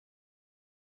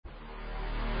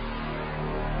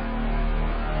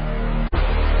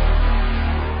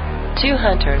2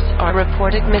 hunters are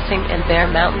reported missing in Bear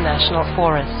Mountain National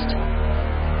Forest.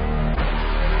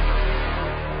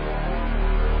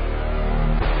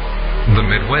 The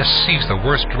Midwest sees the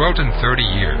worst drought in 30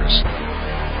 years.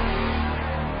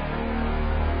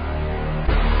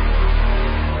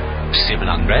 Civil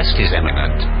unrest is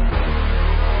imminent.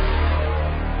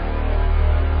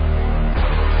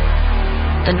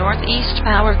 The Northeast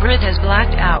power grid has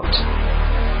blacked out.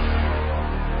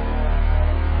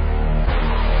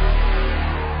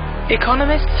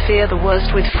 Economists fear the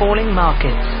worst with falling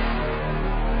markets.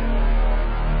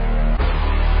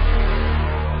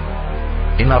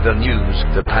 In other news,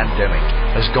 the pandemic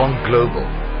has gone global.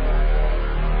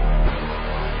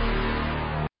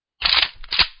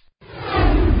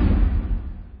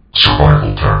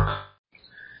 Survival Tech.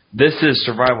 This is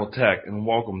Survival Tech, and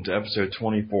welcome to episode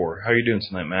 24. How are you doing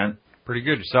tonight, Matt? Pretty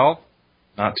good. Yourself?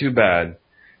 Not too bad.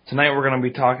 Tonight we're going to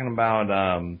be talking about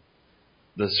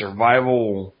the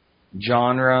survival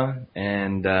genre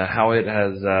and how it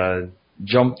has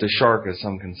jumped the shark, as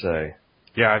some can say.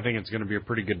 Yeah, I think it's going to be a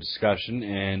pretty good discussion,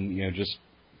 and just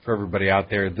for everybody out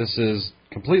there, this is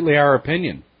completely our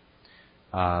opinion.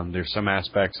 There's some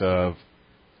aspects of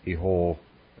the whole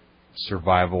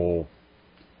survival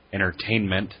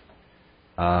entertainment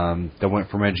that went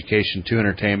from education to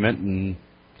entertainment, and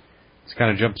it's kind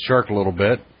of jumped the shark a little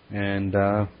bit. And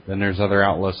then there's other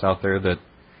outlets out there that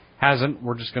hasn't.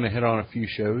 We're just going to hit on a few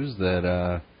shows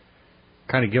that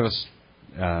kind of give us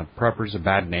preppers a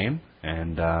bad name,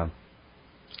 and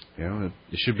it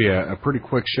should be a pretty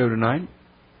quick show tonight.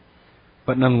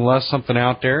 But nonetheless, something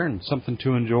out there and something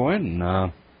to enjoy,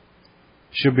 and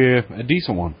should be a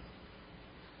decent one.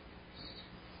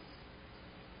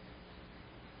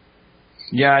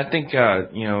 Yeah, I think,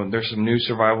 there's some new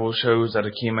survival shows that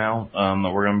have came out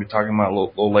that we're going to be talking about a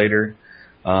little later.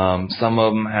 Some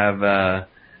of them have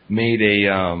made a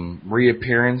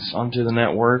reappearance onto the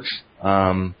networks,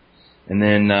 and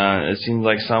then it seems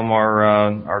like some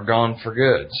are gone for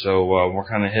good. So we're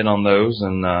kind of hit on those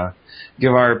and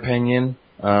give our opinion.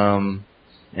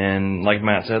 And like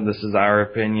Matt said, this is our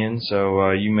opinion,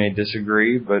 so you may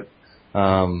disagree, but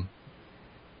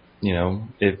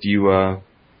if you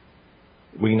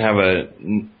we can have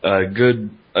a good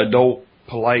adult,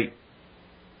 polite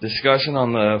discussion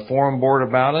on the forum board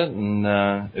about it, and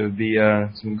it would be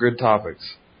some good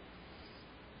topics.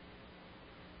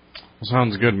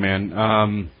 Sounds good,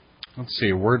 man. Let's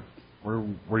see, where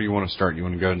do you want to start? You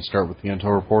want to go ahead and start with the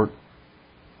intel report?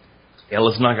 Yeah,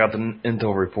 let's knock out the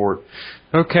intel report.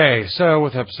 Okay, so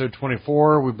with episode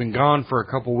 24, we've been gone for a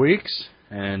couple weeks,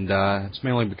 and it's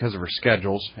mainly because of our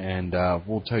schedules, and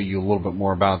we'll tell you a little bit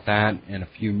more about that in a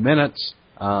few minutes.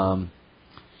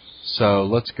 So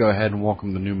let's go ahead and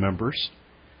welcome the new members.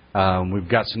 We've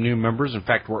got some new members. In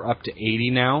fact, we're up to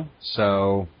 80 now.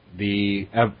 So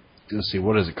let's see,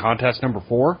 what is it, contest number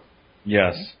 4?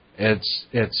 Yes.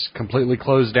 It's completely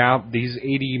closed out. These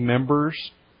 80 members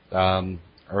are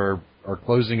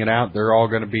closing it out. They're all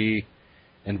going to be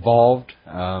involved.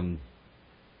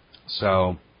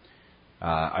 So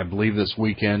I believe this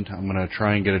weekend I'm going to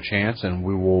try and get a chance, and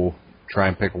we will try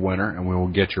and pick a winner, and we will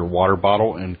get your water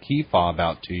bottle and key fob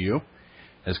out to you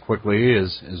as quickly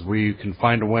as we can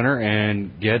find a winner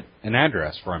and get an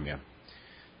address from you.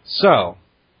 So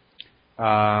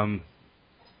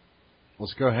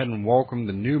let's go ahead and welcome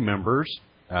the new members.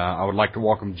 I would like to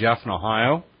welcome Jeff in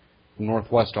Ohio, from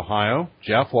Northwest Ohio.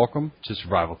 Jeff, welcome to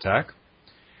Survival Tech.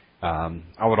 I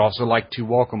would also like to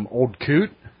welcome Old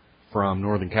Coot from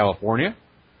Northern California.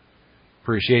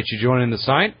 Appreciate you joining the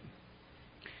site.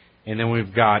 And then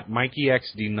we've got Mikey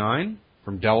XD9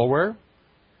 from Delaware.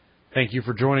 Thank you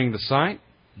for joining the site.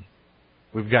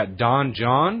 We've got Don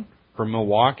John from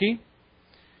Milwaukee.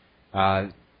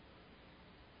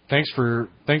 Thanks for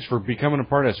becoming a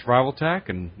part of Survival Tech,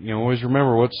 and always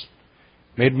remember what's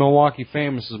made Milwaukee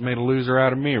famous has made a loser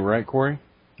out of me, right, Corey?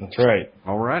 That's right.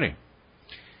 Alrighty.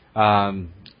 I'd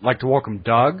like to welcome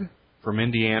Doug from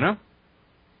Indiana.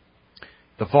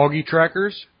 The Foggy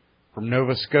Trekkers from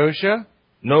Nova Scotia.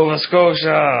 Nova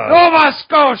Scotia! Nova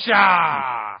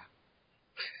Scotia!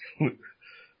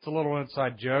 It's a little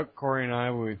inside joke. Corey and I,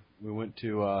 we went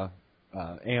to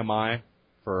AMI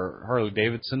for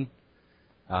Harley-Davidson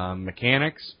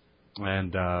mechanics,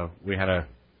 and we had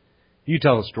you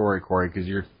tell the story, Corey, because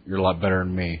you're a lot better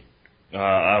than me.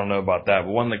 I don't know about that,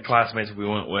 but one of the classmates we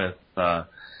went with,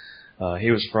 he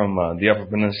was from the Upper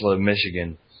Peninsula of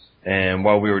Michigan, and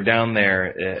while we were down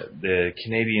there, the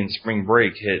Canadian spring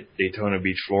break hit Daytona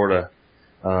Beach, Florida,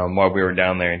 while we were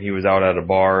down there, and he was out at a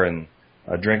bar and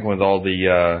drinking with all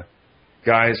the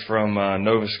guys from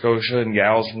Nova Scotia and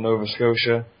gals from Nova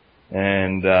Scotia,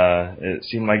 And it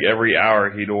seemed like every hour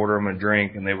he'd order them a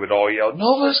drink, and they would all yell,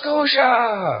 Nova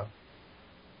Scotia!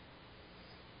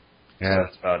 Yeah. So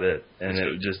that's about it. And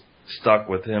it just stuck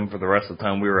with him for the rest of the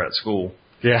time we were at school.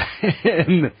 Yeah,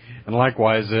 and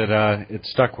likewise, it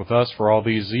stuck with us for all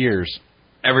these years.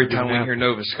 Every time we hear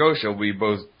Nova Scotia, we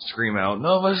both scream out,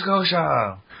 Nova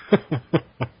Scotia!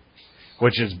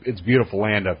 Which it's beautiful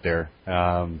land up there.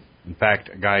 In fact,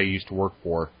 a guy I used to work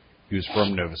for, he was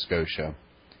from Nova Scotia.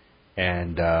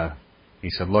 And he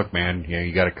said, look, man,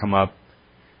 you got to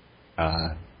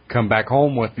come back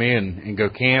home with me and go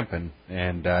camp. And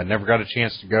never got a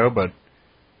chance to go, but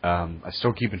I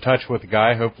still keep in touch with the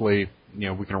guy. Hopefully,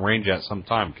 we can arrange that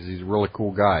sometime because he's a really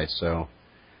cool guy. So,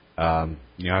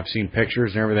 I've seen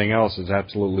pictures and everything else. It's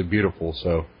absolutely beautiful.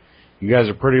 So, you guys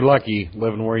are pretty lucky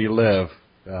living where you live.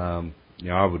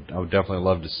 I would definitely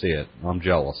love to see it. I'm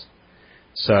jealous.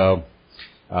 So,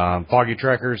 Foggy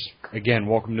Trekkers, again,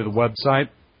 welcome to the website.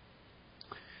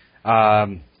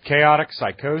 Chaotic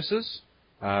Psychosis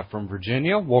from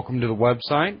Virginia, welcome to the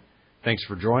website. Thanks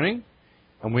for joining.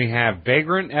 And we have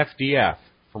Vagrant FDF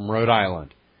from Rhode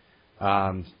Island.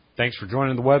 Thanks for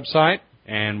joining the website,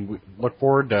 and we look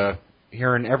forward to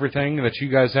hearing everything that you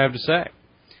guys have to say.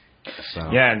 So.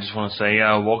 Yeah, I just want to say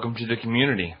welcome to the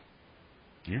community.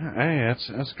 Yeah, hey,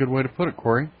 that's a good way to put it,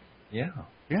 Corey. Yeah.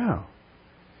 Yeah.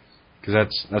 Because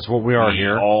that's what we are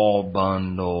here. All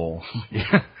bundle.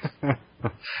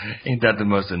 Ain't that the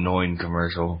most annoying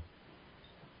commercial?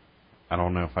 I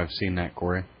don't know if I've seen that,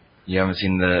 Corey. You haven't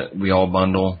seen the We All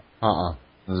Bundle? Uh-uh.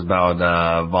 It was about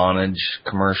Vonage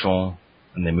commercial,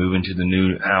 and they move into the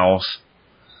new house,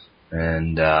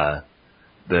 and the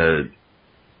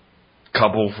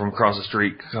couple from across the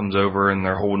street comes over, and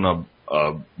they're holding a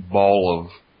ball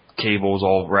of cables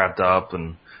all wrapped up,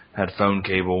 and had phone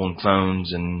cable and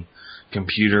phones and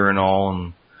computer and all,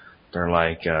 and they're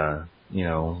like, saying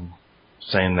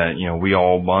that, we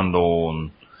all bundle,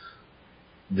 and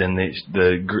then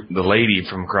the lady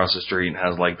from across the street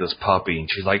has like this puppy, and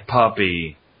she's like,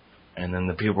 puppy, and then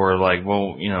the people are like,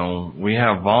 well, we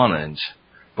have Vonage,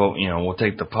 but, we'll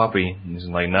take the puppy, and he's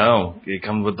like, no, it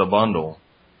comes with the bundle.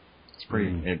 It's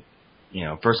pretty,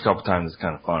 first couple times it's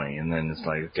kind of funny, and then it's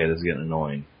like, okay, this is getting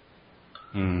annoying.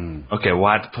 Okay, well,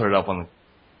 I have to put it up on the,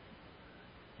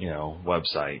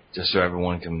 website, just so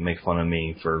everyone can make fun of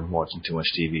me for watching too much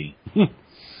TV.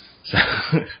 So,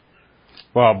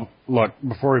 well, look,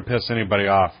 before we piss anybody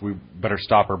off, we better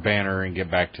stop our banner and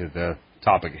get back to the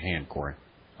topic at hand, Corey.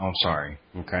 I'm sorry.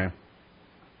 Okay?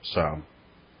 So,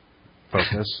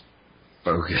 focus.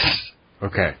 Focus.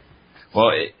 Okay. Well,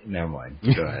 never mind.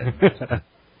 Go ahead.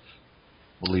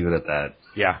 We'll leave it at that.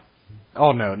 Yeah.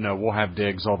 Oh, no, we'll have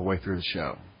digs all the way through the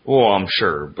show. Well, I'm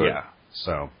sure, but... Yeah,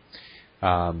 so...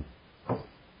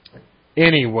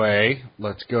 anyway,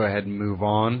 let's go ahead and move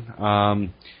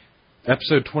on.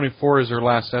 Episode 24 is our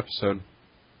last episode.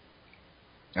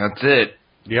 That's it.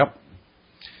 Yep.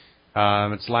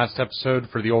 It's the last episode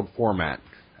for the old format,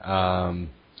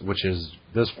 which is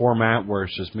this format where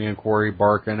it's just me and Corey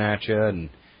barking at you and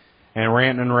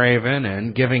ranting and raving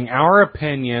and giving our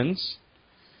opinions,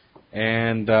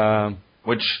 and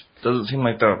which doesn't seem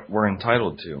like that we're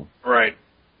entitled to. Right.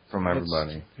 From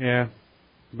everybody. Yeah,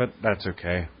 but that's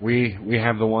okay. We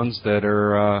have the ones that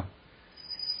are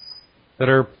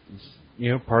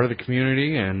part of the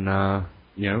community, and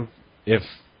if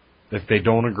they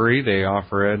don't agree, they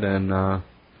offer it in a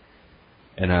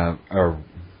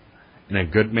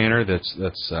good manner that's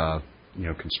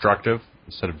constructive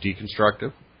instead of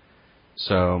deconstructive.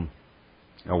 So,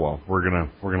 we're gonna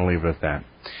leave it at that.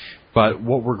 But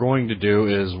what we're going to do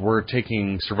is we're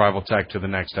taking Survival Tech to the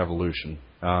next evolution.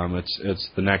 It's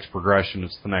the next progression.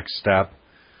 It's the next step.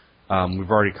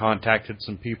 We've already contacted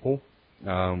some people.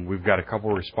 We've got a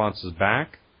couple responses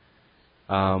back.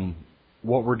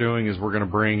 What we're doing is we're going to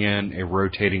bring in a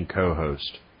rotating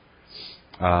co-host.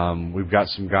 We've got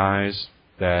some guys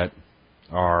that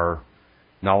are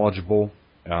knowledgeable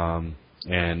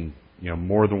and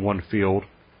more than one field,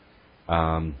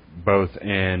 both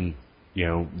in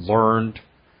learned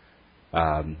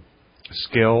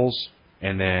skills,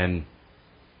 and then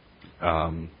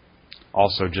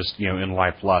also just in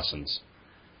life lessons.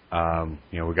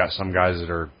 We got some guys that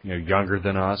are younger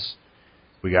than us.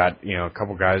 We got a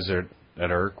couple guys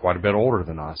that are quite a bit older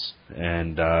than us,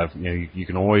 and you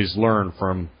can always learn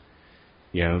from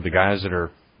the guys that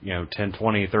are 10,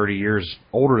 20, 30 years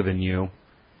older than you,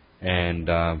 and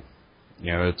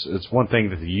it's one thing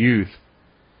that the youth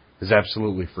has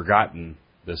absolutely forgotten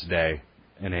this day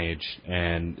and age,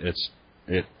 and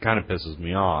it kind of pisses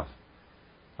me off.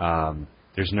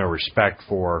 There's no respect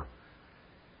for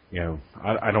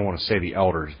I don't want to say the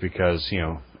elders because,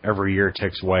 every year it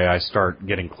ticks away, I start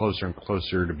getting closer and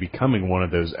closer to becoming one of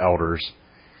those elders.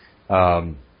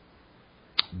 But,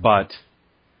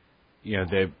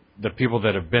 the people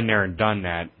that have been there and done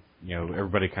that,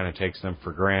 everybody kind of takes them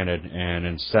for granted. And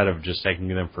instead of just taking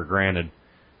them for granted,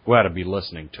 we ought to be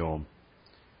listening to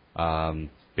them.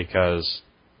 Because,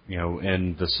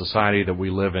 in the society that we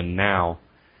live in now,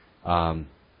 I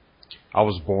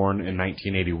was born in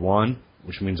 1981,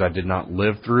 which means I did not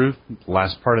live through the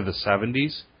last part of the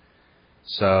 70s.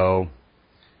 So,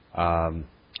 I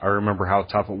remember how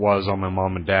tough it was on my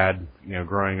mom and dad,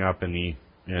 growing up in the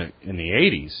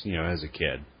 80s, as a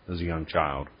kid, as a young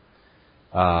child,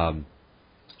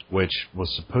 which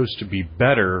was supposed to be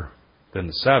better than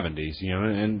the 70s,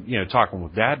 and talking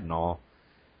with Dad and all,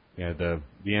 the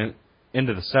end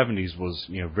of the 70s was,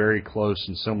 very close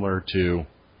and similar to,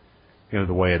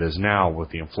 the way it is now with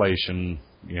the inflation,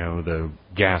 the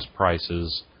gas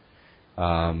prices.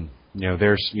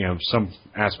 There's, some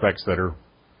aspects that are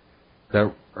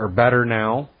better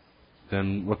now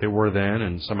than what they were then,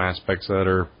 and some aspects that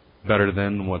are better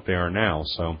than what they are now.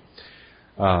 So,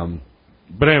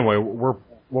 but anyway, what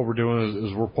we're doing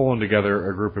is we're pulling together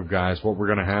a group of guys. What we're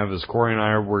going to have is Corey and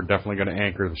I, we're definitely going to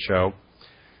anchor the show.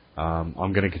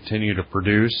 I'm going to continue to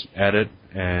produce, edit,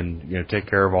 and take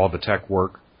care of all the tech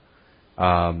work.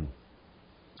 And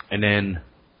then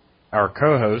our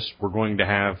co-hosts, we're going to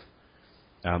have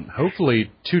hopefully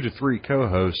 2 to 3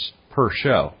 co-hosts per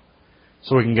show,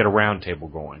 so we can get a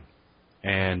roundtable going.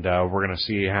 And we're going to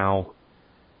see how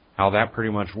that pretty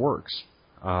much works.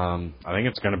 I think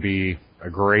it's going to be a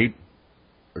great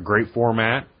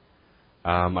format.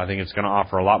 I think it's going to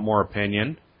offer a lot more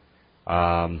opinion.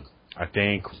 I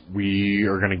think we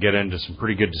are going to get into some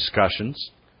pretty good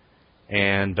discussions,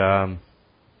 and I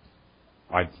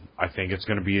think it's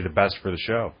going to be the best for the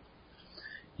show.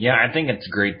 Yeah, I think it's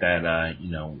great that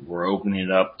we're opening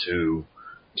it up to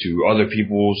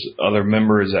other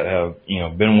members that have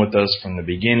been with us from the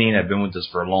beginning, have been with us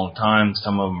for a long time.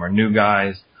 Some of them are new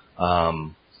guys,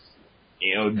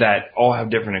 that all have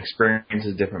different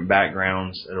experiences, different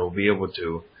backgrounds. It'll be able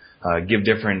to give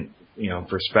different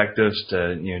perspectives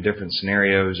to different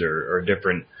scenarios or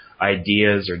different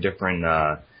ideas or different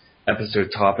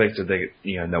episode topics that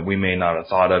that we may not have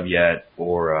thought of yet,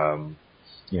 or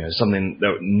something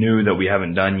that new that we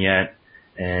haven't done yet,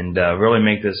 and really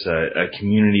make this a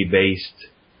community-based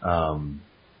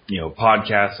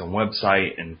podcast and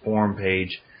website and forum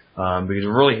page, because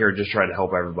we're really here just try to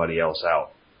help everybody else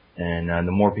out. And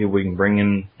the more people we can bring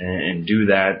in and do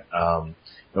that,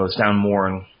 it'll sound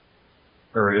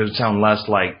less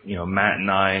like Matt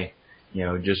and I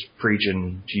just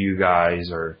preaching to you guys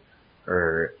or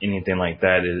anything like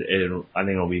that. I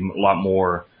think it'll be a lot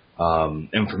more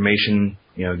information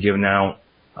given out.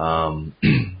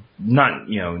 Not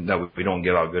that we don't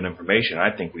give out good information.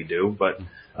 I think we do, but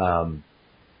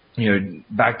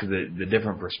back to the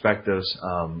different perspectives.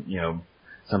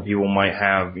 Some people might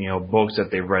have books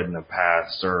that they've read in the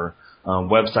past, or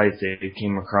websites they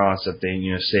came across that they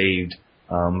saved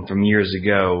from years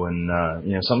ago, and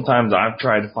sometimes I've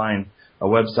tried to find a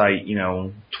website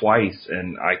twice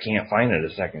and I can't find it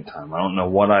a second time. I don't know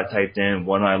what I typed in,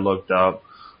 what I looked up,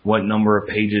 what number of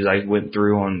pages I went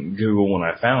through on Google when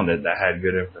I found it that had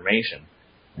good information.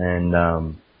 And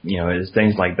it's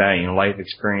things like that, life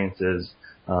experiences,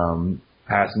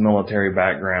 past military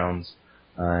backgrounds,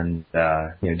 and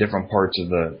different parts of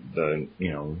the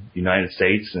United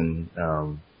States and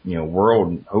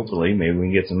world. Hopefully, maybe we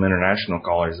can get some international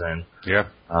callers in. Yeah.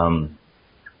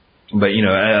 But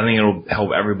I think it'll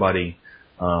help everybody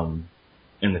in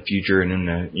the future and in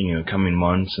the coming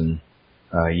months and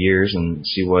years, and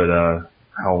see what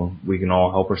how we can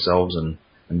all help ourselves and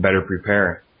better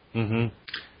prepare. Mm-hmm.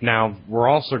 Now, we're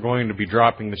also going to be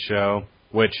dropping the show,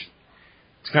 which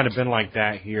it's kind of been like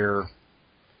that here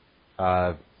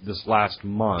this last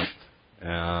month,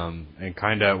 and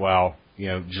kind of,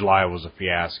 July was a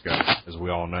fiasco, as we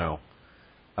all know.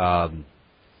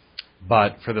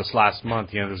 But for this last month,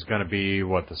 there's going to be,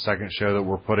 the second show that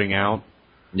we're putting out.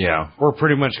 Yeah. We're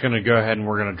pretty much going to go ahead and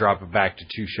we're going to drop it back to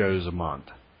 2 shows a month.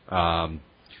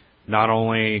 Not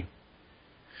only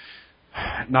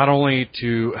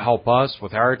to help us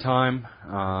with our time,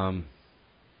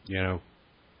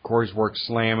 Corey's work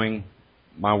slamming,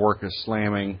 my work is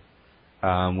slamming.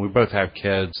 We both have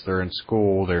kids. They're in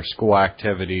school. They're school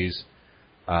activities.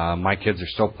 My kids are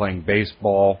still playing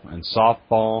baseball and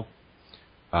softball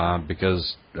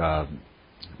because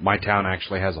my town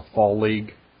actually has a fall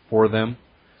league for them.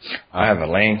 I have a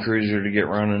Land Cruiser to get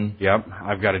running. Yep.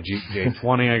 I've got a Jeep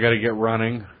J20 I got to get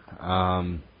running.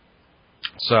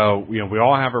 So, we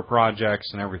all have our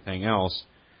projects and everything else.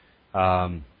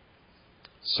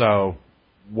 So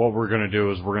what we're going to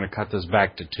do is we're going to cut this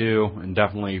back to 2, and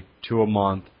definitely 2 a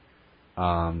month.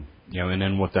 And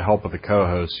then with the help of the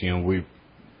co-hosts, we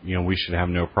should have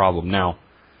no problem. Now,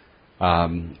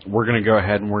 we're going to go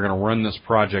ahead and we're going to run this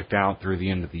project out through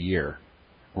the end of the year.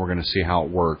 We're going to see how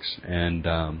it works. And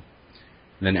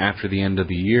then after the end of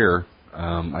the year,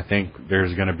 I think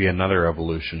there's going to be another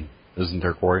evolution. Isn't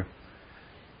there, Corey?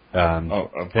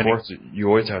 Of course, you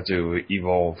always have to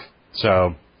evolve.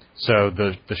 So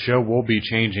the show will be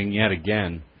changing yet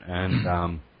again.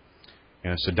 And,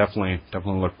 so definitely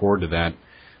look forward to that.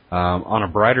 On a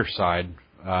brighter side,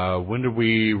 when did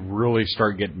we really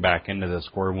start getting back into this,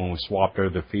 Corey, when we swapped over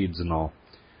the feeds and all?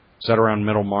 Was that around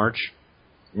middle March?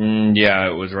 Yeah,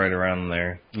 it was right around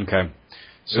there. Okay.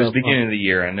 So it was beginning of the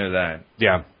year, I know that.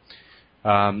 Yeah.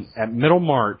 At middle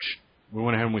March, we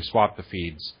went ahead and we swapped the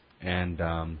feeds. And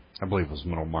I believe it was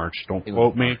middle March. Don't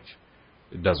quote me.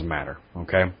 It doesn't matter,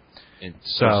 okay?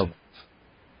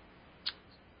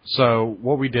 So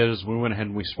what we did is we went ahead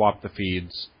and we swapped the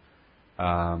feeds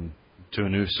to a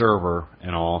new server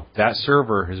and all. That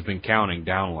server has been counting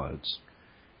downloads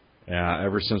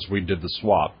ever since we did the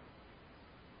swap.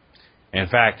 In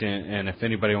fact, and if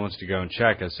anybody wants to go and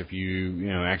check us, if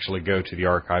you actually go to the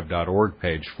archive.org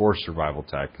page for Survival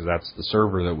Tech, because that's the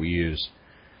server that we use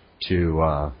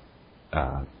to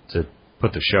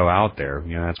put the show out there.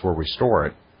 That's where we store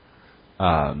it.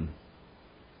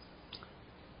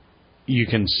 You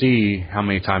can see how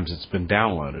many times it's been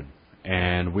downloaded,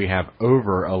 and we have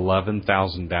over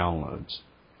 11,000 downloads.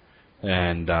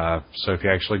 And so if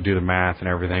you actually do the math and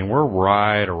everything, we're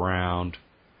right around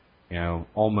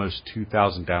almost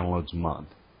 2,000 downloads a month.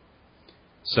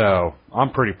 So I'm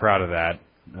pretty proud of that.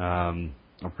 I'm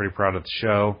pretty proud of the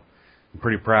show. I'm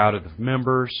pretty proud of the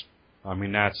members. I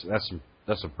mean, that's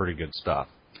some pretty good stuff.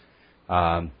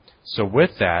 So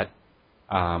with that,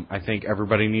 I think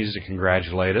everybody needs to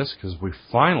congratulate us because we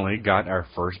finally got our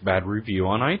first bad review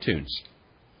on iTunes.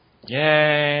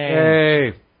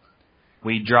 Yay!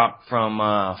 We dropped from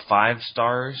 5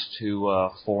 stars to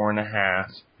 4.5.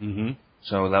 Mm-hmm.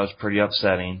 So that was pretty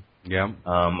upsetting. Yeah.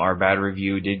 Our bad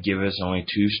review did give us only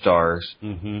 2 stars.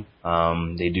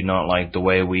 Mm-hmm. They do not like the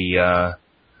way we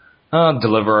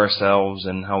deliver ourselves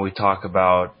and how we talk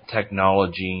about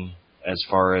technology as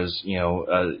far as,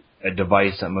 a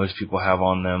device that most people have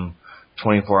on them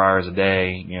 24 hours a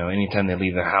day. Anytime they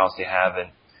leave their house, they have it.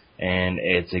 And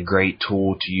it's a great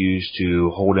tool to use to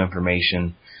hold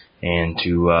information and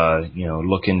to,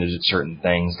 look into certain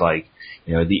things like,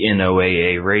 the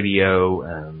NOAA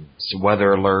radio,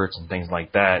 weather alerts and things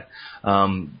like that.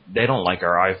 They don't like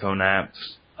our iPhone apps,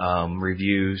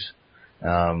 reviews.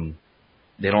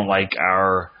 They don't like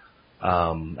our,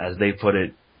 as they put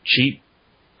it, cheap,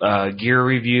 gear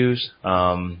reviews.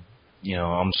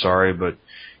 I'm sorry, but,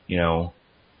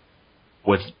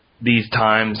 with these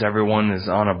times, everyone is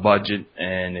on a budget,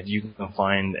 and if you can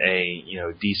find a,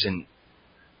 decent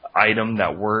item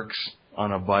that works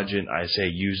on a budget, I say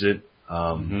use it.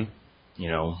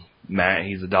 Matt,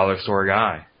 he's a dollar store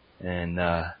guy, and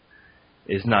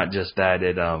it's not just that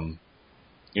it,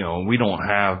 we don't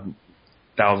have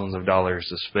thousands of dollars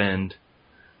to spend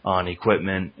on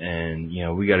equipment, and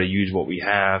we got to use what we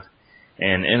have.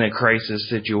 And in a crisis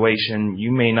situation,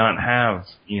 you may not have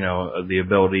the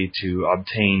ability to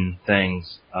obtain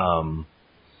things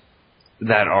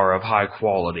that are of high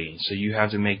quality. So you have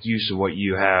to make use of what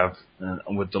you have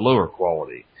with the lower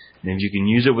quality. And if you can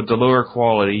use it with the lower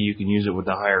quality, you can use it with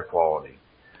the higher quality.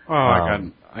 Oh,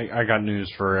 I got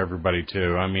news for everybody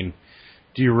too. I mean,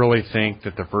 do you really think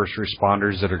that the first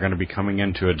responders that are going to be coming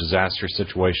into a disaster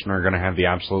situation are going to have the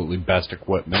absolutely best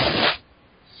equipment?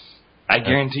 I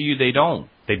guarantee you they don't.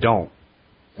 They don't.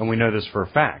 And we know this for a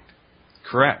fact.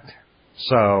 Correct.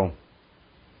 So,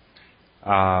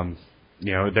 they're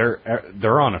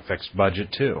on a fixed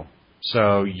budget too.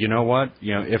 So, you know what?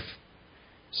 If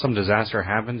some disaster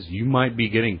happens, you might be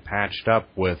getting patched up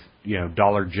with,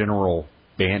 Dollar General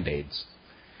Band-Aids.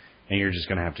 And you're just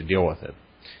going to have to deal with it.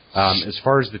 As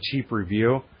far as the cheap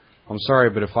review, I'm sorry,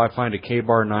 but if I find a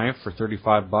K-bar knife for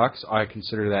 $35, I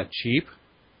consider that cheap.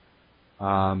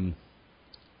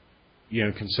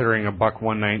 Considering a buck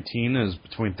 $1.19 is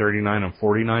between $39 and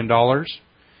 $49,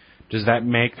 does that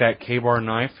make that K-bar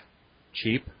knife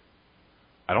cheap?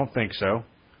 I don't think so.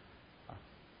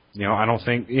 I don't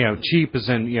think, cheap is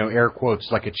in, air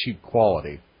quotes, like a cheap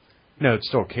quality. No, it's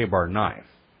still a K-bar knife,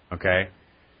 okay?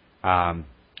 I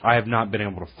have not been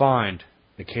able to find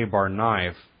a K-bar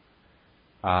knife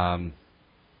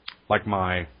like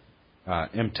my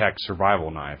M-Tech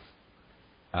survival knife.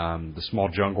 the small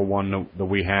jungle one that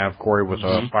we have, Corey, with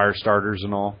fire starters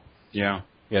and all. Yeah.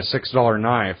 Yeah, $6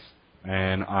 knife,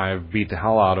 and I've beat the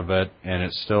hell out of it, and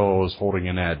it still is holding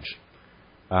an edge.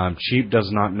 Cheap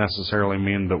does not necessarily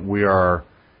mean that we are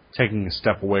taking a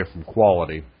step away from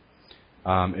quality.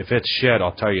 If it's shit,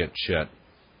 I'll tell you it's shit.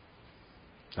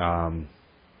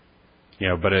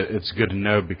 But it's good to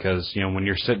know because, when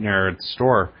you're sitting there at the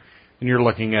store and you're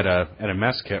looking at a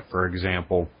mess kit, for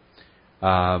example,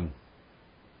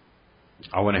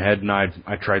 I went ahead and I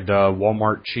tried the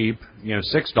Walmart cheap,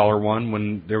 $6 one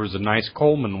when there was a nice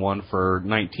Coleman one for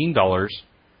 $19,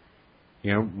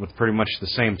 with pretty much the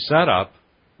same setup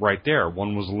right there.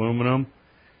 One was aluminum,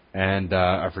 and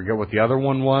I forget what the other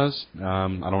one was. I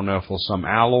don't know if it was some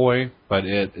alloy, but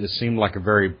it seemed like a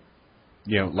very,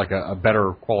 like a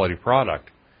better quality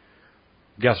product.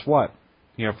 Guess what?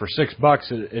 For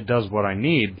 $6, it does what I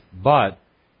need, but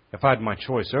if I had my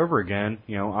choice over again,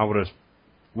 I would have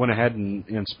went ahead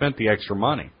and spent the extra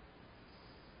money,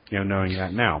 knowing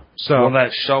that now. So, well,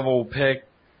 that shovel pick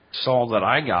saw that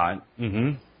I got,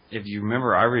 if you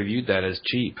remember, I reviewed that as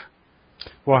cheap.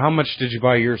 Well, how much did you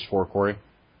buy yours for, Corey?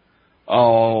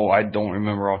 Oh, I don't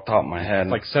remember off the top of my head.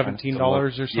 Like $17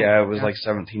 or something? Yeah, it was like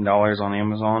 $17 on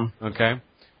Amazon. Okay.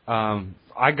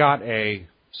 I got a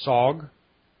SOG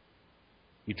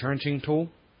e-trenching tool.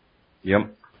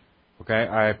 Yep. Okay,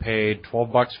 I paid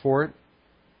 $12 for it.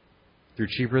 Through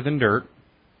Cheaper Than Dirt.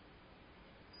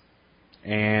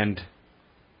 And,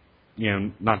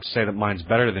 not to say that mine's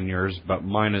better than yours, but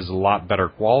mine is a lot better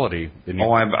quality than yours.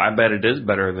 Oh, I bet it is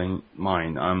better than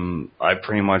mine. I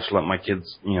pretty much let my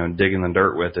kids, dig in the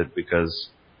dirt with it because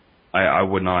I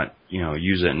would not,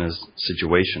 use it in this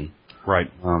situation.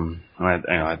 Right. And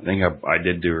I think I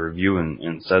did do a review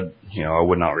and said, I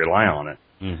would not rely on it.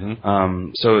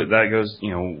 So that goes,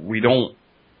 we don't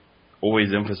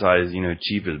always emphasize,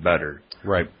 cheap is better.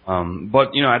 Right.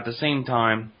 But, at the same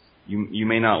time, you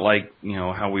may not like,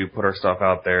 how we put our stuff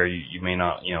out there. You may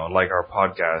not, like our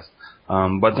podcast.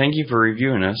 But thank you for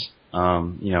reviewing us.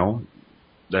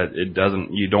 That it doesn't,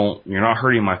 you're not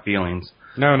hurting my feelings.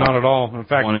 No, not at all. In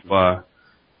fact, I want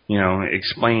to,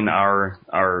 explain our,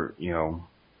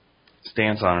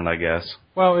 stance on it, I guess.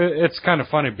 Well, it's kind of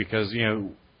funny because,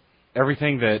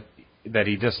 everything that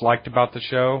he disliked about the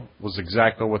show was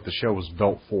exactly what the show was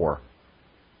built for.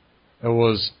 It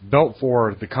was built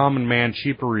for the common man,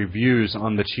 cheaper reviews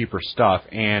on the cheaper stuff,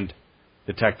 and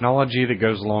the technology that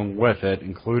goes along with it,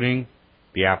 including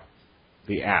the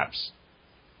apps.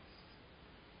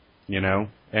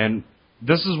 And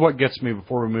this is what gets me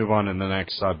before we move on to the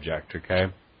next subject,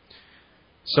 okay?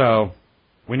 So,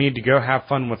 we need to go have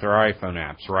fun with our iPhone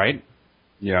apps, right?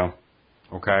 Yeah.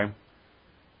 Okay.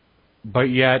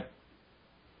 But yet,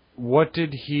 what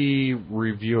did he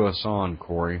review us on,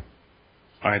 Corey?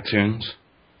 iTunes.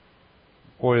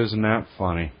 Boy, isn't that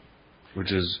funny.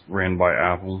 Which is ran by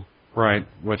Apple. Right,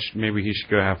 which maybe he should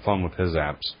go have fun with his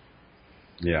apps.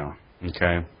 Yeah.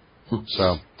 Okay.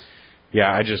 So,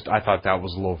 yeah, I thought that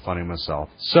was a little funny myself.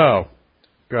 So,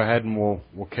 go ahead and we'll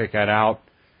kick that out.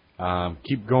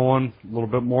 Keep going a little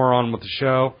bit more on with the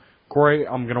show. Corey,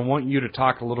 I'm going to want you to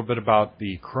talk a little bit about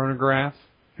the chronograph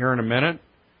here in a minute.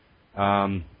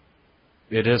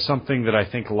 It is something that I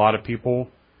think a lot of people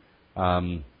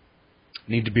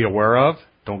need to be aware of.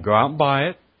 Don't go out and buy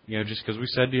it, just because we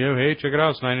said, hey, check it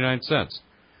out, it's 99 cents.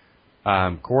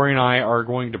 Corey and I are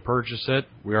going to purchase it.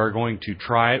 We are going to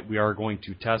try it. We are going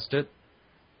to test it.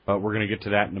 But we're going to get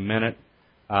to that in a minute.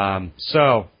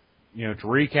 So, to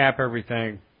recap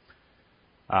everything,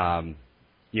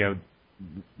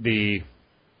 the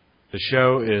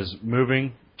show is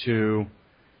moving to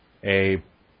a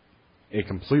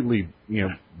completely,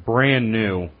 brand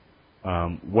new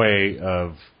way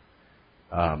of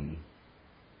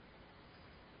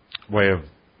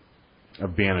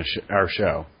being our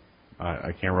show.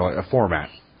 I can't really a format.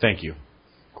 Thank you,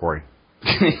 Corey.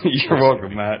 You're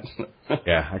welcome, Matt.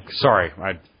 Yeah, sorry.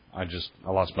 I lost my train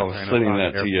of thought. I was sending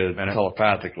that to you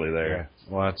telepathically there. Yeah.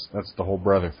 Well, that's the whole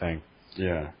brother thing.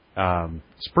 Yeah.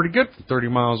 It's pretty good for 30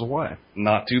 miles away.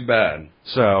 Not too bad.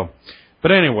 So,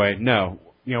 but anyway, no.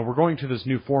 We're going to this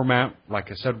new format.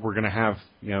 Like I said, we're going to have,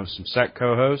 some set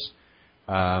co-hosts.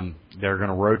 They're going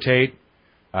to rotate.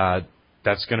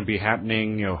 That's going to be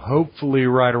happening, hopefully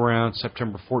right around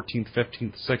September 14th,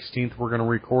 15th, 16th. We're going to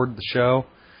record the show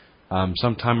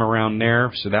sometime around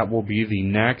there. So that will be the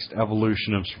next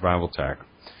evolution of Survival Tech.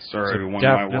 Sorry, so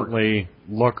definitely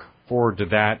look forward to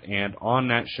that. And on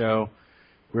that show,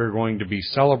 we're going to be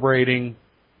celebrating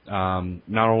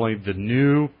not only the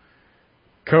new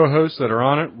co-hosts that are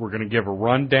on it. We're going to give a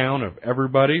rundown of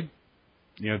everybody,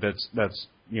 that's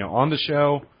on the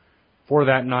show for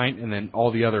that night, and then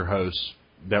all the other hosts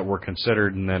that were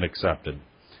considered and then accepted.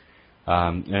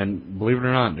 And believe it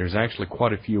or not, there's actually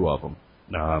quite a few of them.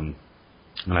 And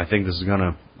I think this is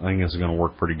gonna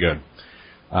work pretty good.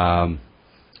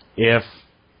 If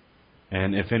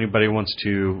anybody wants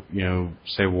to,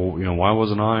 say, well, why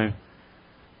wasn't I,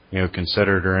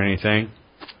 considered or anything,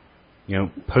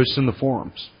 post in the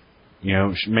forums,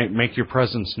 make your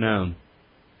presence known.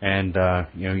 And,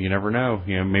 you never know,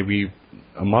 maybe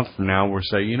a month from now we'll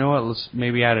say, let's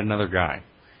maybe add another guy.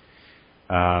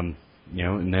 And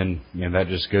then, that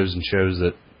just goes and shows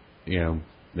that,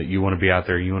 that you want to be out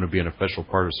there, you want to be an official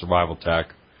part of Survival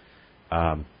Tech.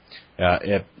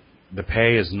 If the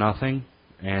pay is nothing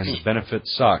and the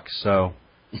benefits suck, so,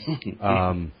 the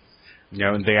hours.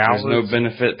 There's no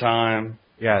benefit time.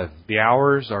 Yeah, the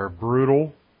hours are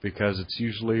brutal because it's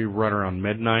usually right around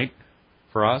midnight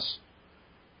for us.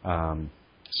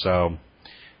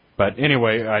 But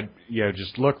anyway,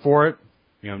 just look for it.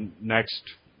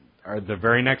 The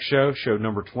very next show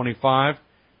number 25.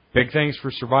 Big things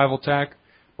for Survival Tech.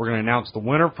 We're going to announce the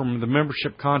winner from the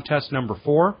membership contest number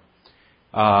 4.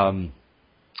 We're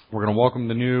going to welcome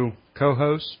the new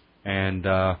co-host, and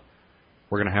we're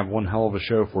going to have one hell of a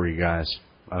show for you guys.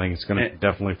 I think it's going to be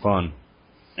definitely fun.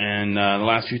 And the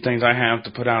last few things I have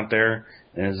to put out there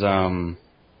is, I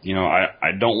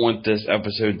don't want this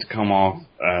episode to come off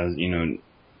as,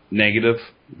 negative,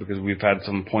 because we've had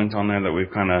some points on there that we've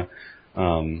kind of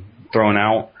thrown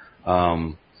out.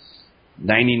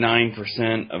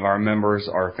 99% of our members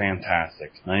are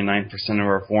fantastic. 99% of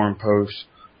our forum posts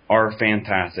are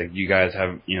fantastic. You guys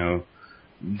have,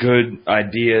 good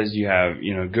ideas. You have,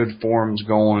 good forums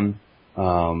going.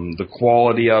 The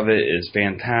quality of it is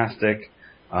fantastic.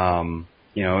 And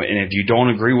if you don't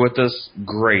agree with us,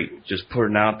 great. Just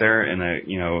put it out there, and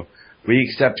we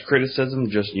accept criticism,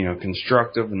 just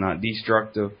constructive and not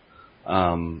destructive.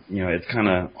 It's kind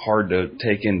of hard to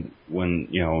take in when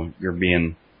you're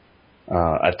being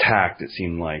attacked. It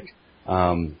seemed like,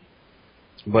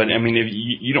 but I mean, if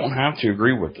you don't have to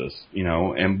agree with us,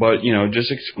 but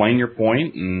just explain your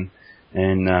point and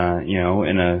in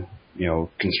a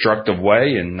constructive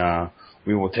way, and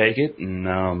we will take it, and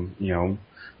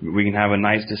we can have a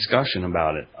nice discussion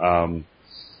about it.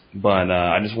 But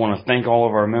I just want to thank all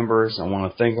of our members. I want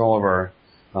to thank all of our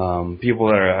people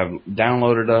that have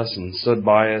downloaded us and stood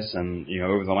by us, and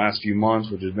over the last few months,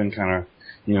 which has been kind of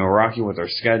rocky with our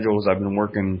schedules. I've been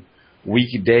working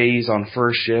weekdays on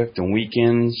first shift and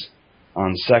weekends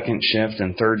on second shift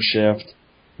and third shift,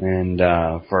 and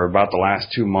for about the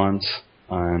last 2 months,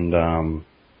 and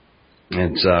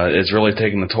it's really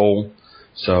taken a toll.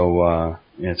 So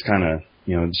it's kind of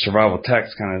Survival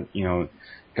Tech's kind of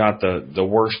got the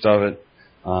worst of it.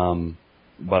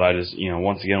 But I just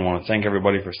once again want to thank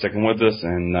everybody for sticking with us,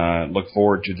 and look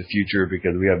forward to the future,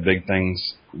 because we have big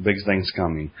things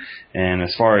coming. And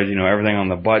as far as everything on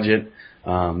the budget,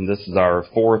 this is our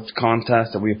 4th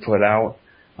contest that we've put out.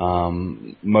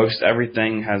 Most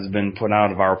everything has been put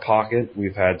out of our pocket.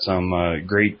 We've had some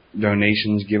great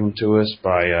donations given to us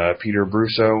by Peter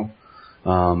Brusso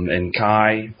and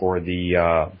Kai for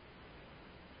the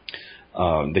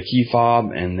key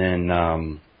fob, and then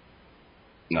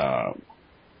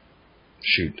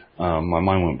my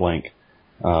mind went blank.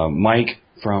 Mike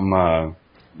from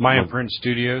Maya Print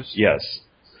Studios. Yes.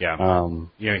 Yeah.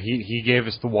 He gave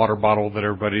us the water bottle that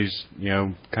everybody's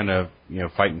kind of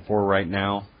fighting for right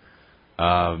now.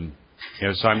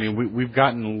 So I mean we've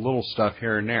gotten little stuff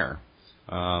here and there.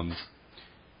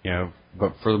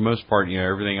 But for the most part,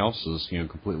 everything else is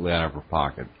completely out of our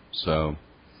pocket. So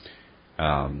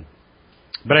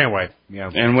but anyway,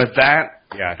 And with that,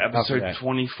 episode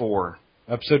 24.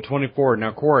 Episode 24.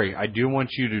 Now, Corey, I do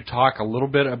want you to talk a little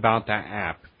bit about that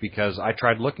app, because I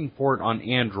tried looking for it on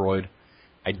Android.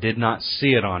 I did not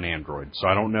see it on Android, so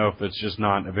I don't know if it's just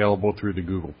not available through the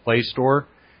Google Play Store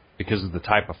because of the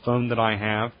type of phone that I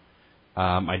have.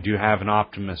 I do have an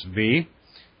Optimus V.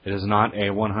 It is not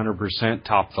a 100%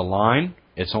 top-of-the-line.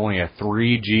 It's only a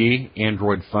 3G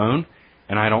Android phone,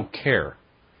 and I don't care.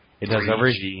 It does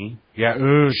 3G. Yeah,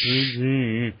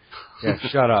 3G. Yeah,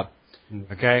 shut up.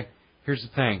 Okay? Here's the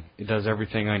thing. It does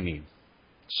everything I need.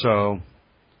 So,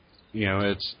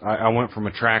 I went from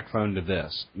a track phone to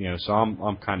this, so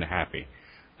I'm kind of happy.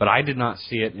 But I did not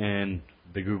see it in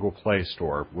the Google Play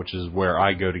Store, which is where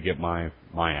I go to get my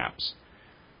apps.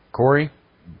 Corey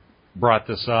brought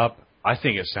this up. I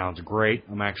think it sounds great.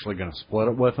 I'm actually going to split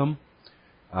it with him.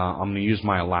 I'm going to use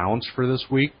my allowance for this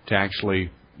week to actually,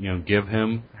 give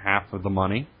him half of the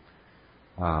money.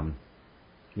 So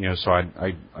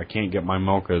I can't get my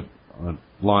milk at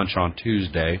lunch on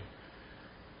Tuesday.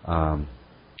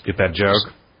 Get that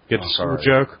joke? Get the school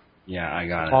sorry. joke? Yeah, I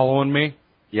got it. Following me?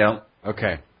 Yep.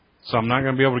 Okay. So I'm not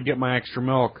going to be able to get my extra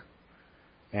milk.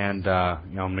 And,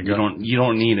 I'm going to go. You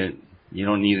don't need it. You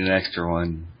don't need an extra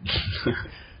one.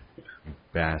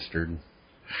 Bastard.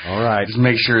 All right. Just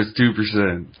make sure it's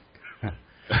 2%.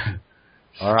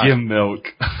 All right. Skim milk.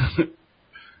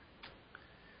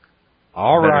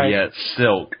 All Better right. yet,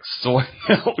 silk. Soy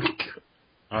milk.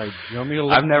 All right. You want me to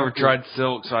look I've never tried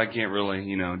silk, so I can't really,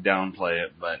 downplay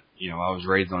it. But, I was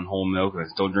raised on whole milk. I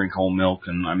still drink whole milk,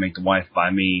 and I make the wife buy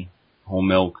me whole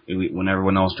milk when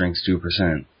everyone else drinks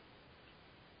 2%.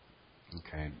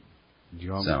 Okay. Do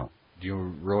you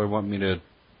really want me to,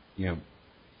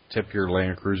 tip your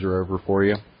Land Cruiser over for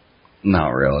you? Not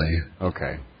really.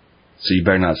 Okay. So you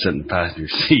better not sit in the passenger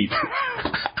seat.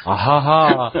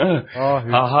 Ah-ha-ha. Oh,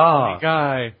 who's Ha-ha. the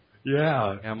guy?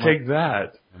 Yeah, take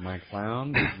that. Am I a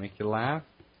clown? Did it make you laugh?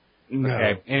 No.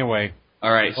 Okay, anyway.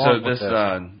 All right, go so on with this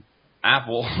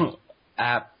Apple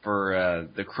app for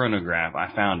the chronograph,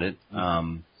 I found it.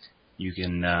 You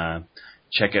can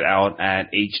check it out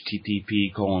at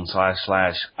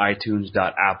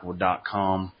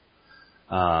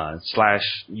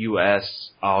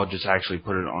http://itunes.apple.com/US. I'll just actually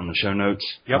put it on the show notes.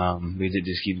 Yep. Because it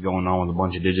just keeps going on with a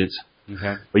bunch of digits.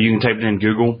 Okay. But you can type it in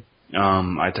Google.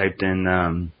 I typed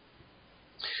in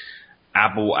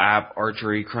Apple app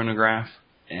archery chronograph,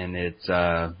 and it's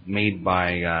made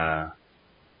by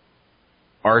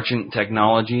Argent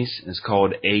Technologies. It's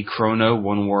called A-Chrono,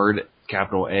 one word,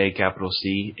 capital A, capital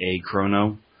C,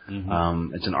 A-Chrono.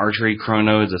 Mm-hmm. It's an archery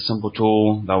chrono. It's a simple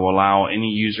tool that will allow any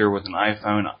user with an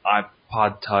iPhone,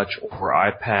 iPod Touch, or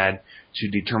iPad to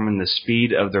determine the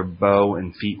speed of their bow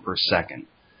in feet per second.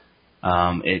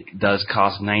 It does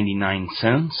cost 99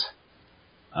 cents.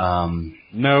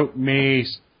 Note me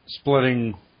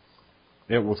splitting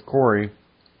it with Corey.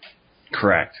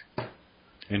 Correct.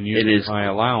 And using my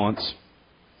allowance.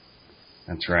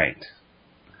 That's right.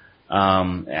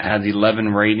 It has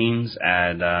 11 ratings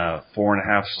at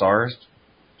 4.5 stars,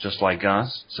 just like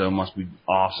us, so it must be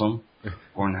awesome.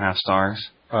 4.5 stars.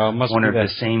 Must wonder be if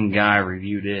the same guy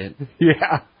reviewed it.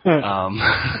 Yeah.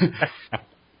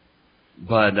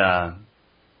 But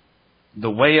the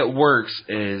way it works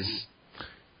is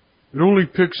it only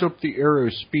picks up the arrow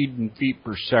speed in feet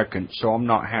per second, so I'm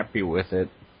not happy with it.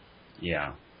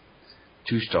 Yeah.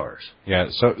 2 stars. Yeah,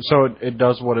 so it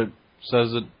does what it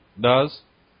says it does?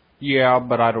 Yeah,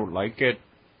 but I don't like it.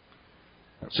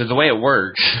 So the way it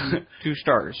works 2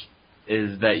 stars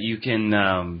is that you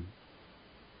can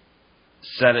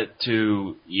set it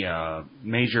to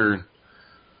measure.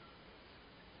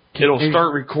 It'll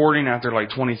start recording after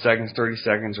like 20 seconds, 30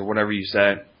 seconds, or whatever you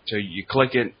set. So you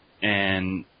click it,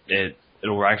 and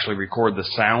it'll actually record the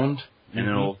sound, and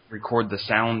it'll record the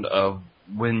sound of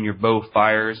when your bow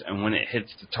fires and when it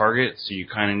hits the target. So you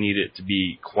kind of need it to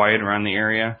be quiet around the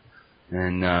area,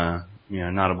 and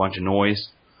not a bunch of noise.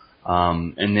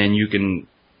 And then you can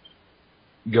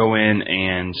go in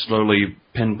and slowly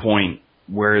pinpoint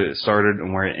where it started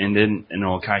and where it ended, and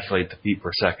it'll calculate the feet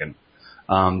per second.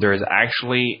 There is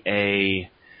actually a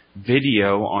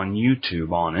video on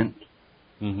YouTube on it,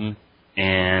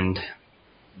 and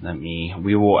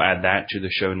we will add that to the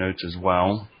show notes as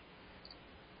well,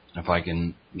 if I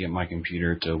can get my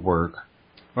computer to work.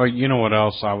 Well, you know what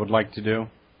else I would like to do?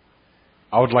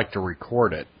 I would like to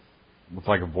record it with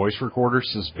like a voice recorder,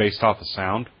 since it's based off of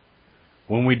sound.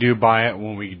 When we do buy it,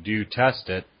 when we do test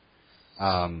it,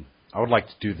 I would like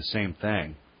to do the same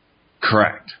thing.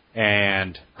 Correct.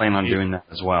 And plan on doing that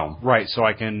as well. Right, so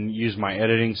I can use my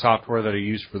editing software that I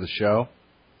use for the show,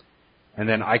 and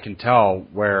then I can tell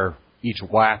where each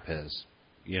WAP is.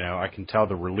 I can tell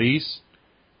the release,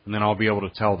 and then I'll be able to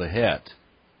tell the hit,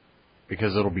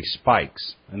 because it'll be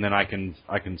spikes, and then I can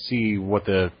see what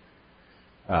the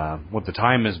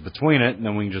time is between it, and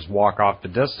then we can just walk off the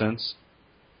distance.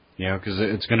 Because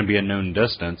it's going to be a known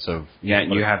distance of you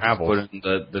have to put in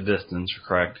the distance,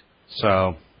 correct?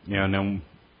 So and then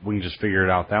we can just figure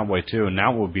it out that way too, and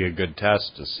that would be a good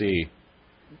test to see.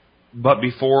 But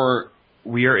before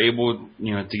we are able,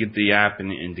 to get the app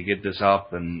and to get this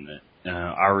up and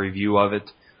our review of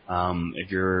it, if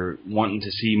you're wanting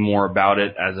to see more about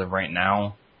it as of right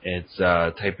now, it's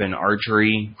type in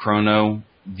Archery Chrono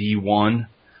V1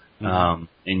 in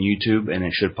YouTube, and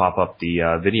it should pop up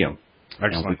the video.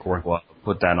 Excellent, Corey. We'll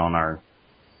put that on our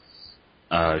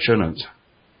show notes.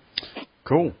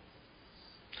 Cool.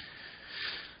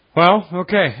 Well,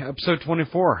 okay, episode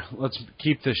 24. Let's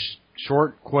keep this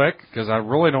short, quick, because I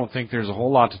really don't think there's a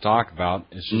whole lot to talk about.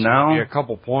 It's just gonna be a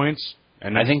couple points,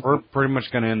 and I think we're pretty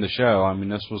much going to end the show. I mean,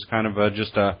 this was kind of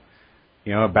just a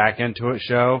back into it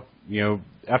show.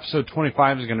 Episode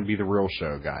 25 is going to be the real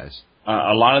show, guys.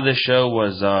 A lot of this show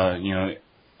was,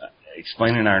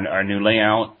 explaining our new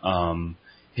layout,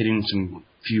 hitting some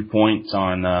few points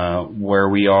on where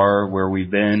we are, where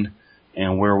we've been,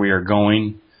 and where we are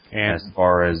going, and as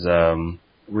far as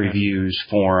reviews,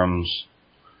 forums,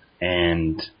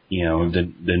 and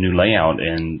the new layout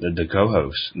and the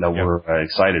co-hosts that we're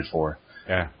excited for.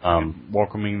 Yeah.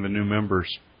 Welcoming the new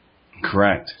members.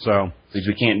 Correct. So because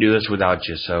we can't do this without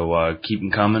you, so keep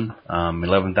them coming.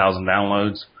 11,000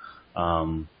 downloads.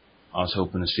 I was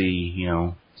hoping to see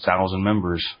 1,000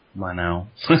 members by now.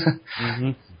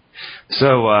 mm-hmm.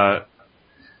 So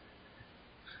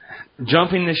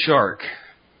jumping the shark.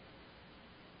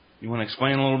 You want to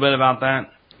explain a little bit about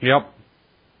that? Yep.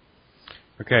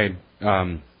 Okay.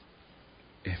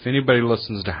 If anybody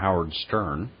listens to Howard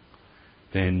Stern,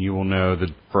 then you will know the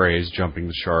phrase "jumping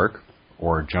the shark"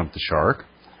 or "jump the shark."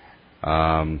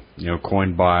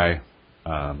 Coined by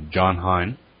John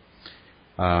Hine.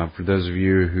 For those of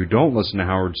you who don't listen to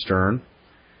Howard Stern,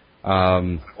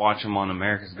 watch him on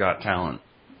America's Got Talent.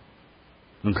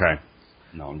 Okay.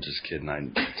 No, I'm just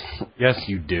kidding. Yes,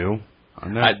 you do. I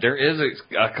know. There is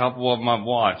a couple of them I've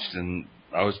watched, and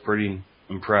I was pretty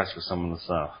impressed with some of the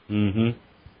stuff. Mm-hmm.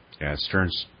 Yeah,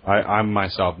 Stern's... I'm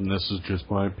myself, and this is just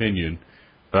my opinion,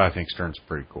 but I think Stern's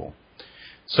pretty cool.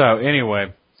 So,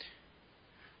 anyway,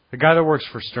 the guy that works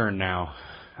for Stern now,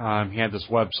 he had this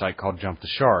website called Jump the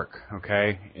Shark,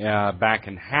 okay? Back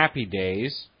in Happy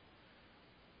Days.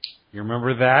 You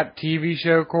remember that TV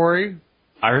show, Corey?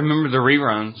 I remember the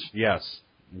reruns. Yes.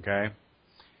 Okay.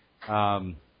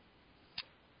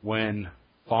 When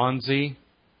Fonzie,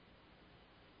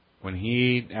 when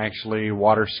he actually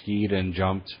water skied and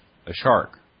jumped a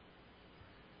shark,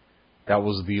 that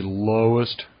was the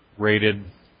lowest rated,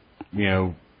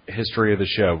 history of the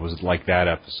show was like that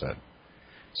episode.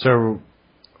 So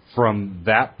from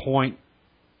that point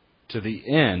to the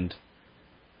end,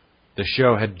 the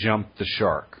show had jumped the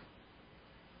shark.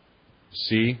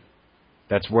 See?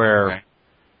 That's where,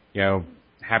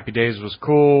 Happy Days was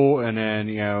cool, and then,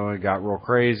 it got real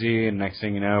crazy, and next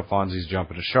thing you know, Fonzie's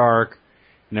jumping a shark.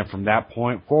 And then from that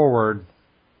point forward,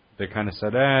 they kind of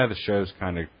said, the show's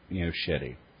kind of,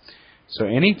 shitty. So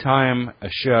anytime a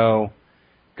show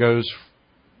goes,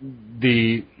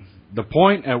 the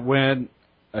point at when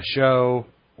a show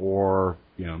or,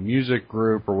 music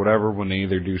group or whatever, when they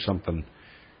either do something,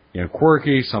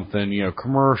 quirky, something,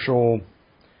 commercial,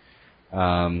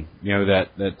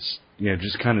 that's,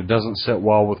 just kind of doesn't sit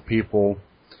well with people,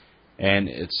 and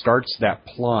it starts that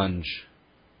plunge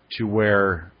to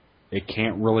where it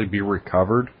can't really be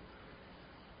recovered.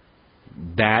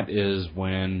 That's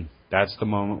the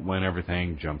moment when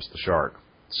everything jumps the shark.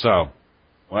 So,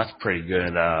 well, that's pretty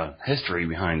good history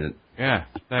behind it. Yeah.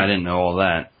 I didn't know all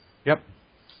that. Yep.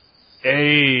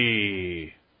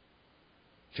 Hey,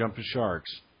 jumping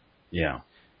sharks. Yeah.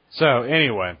 So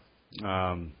anyway,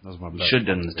 that was my. You should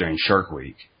have done this during Shark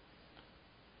Week.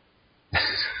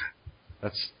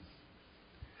 That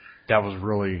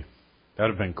would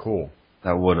have been cool.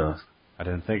 That would have. I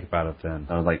didn't think about it then.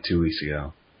 That was like 2 weeks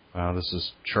ago. This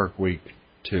is Shark Week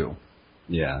 2.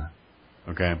 Yeah.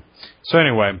 Okay. So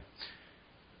anyway,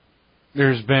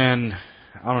 there's kind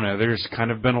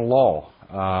of been a lull.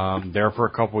 There for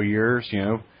a couple of years,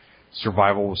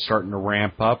 Survival was starting to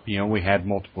ramp up. We had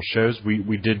multiple shows.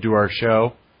 We did do our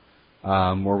show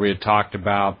where we had talked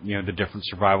about, the different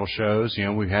survival shows.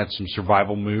 We had some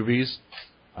survival movies.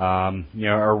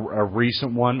 A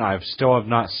recent one, I still have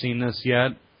not seen this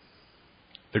yet,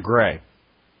 The Grey.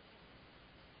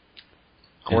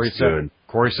 Corey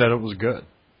said it was good.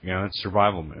 It's a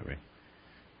survival movie.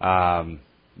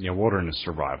 Wilderness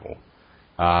survival.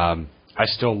 I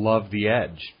still love The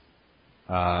Edge.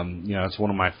 It's one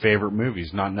of my favorite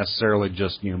movies. Not necessarily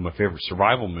just, my favorite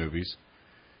survival movies.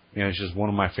 It's just one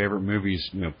of my favorite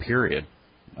movies, period.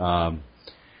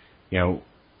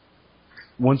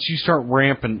 Once you start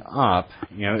ramping up,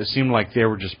 it seemed like they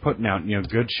were just putting out,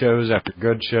 good shows after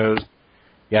good shows.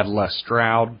 You had Les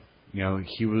Stroud.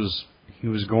 He was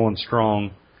going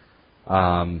strong.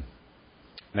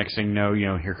 Next thing you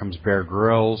know, here comes Bear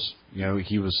Grylls.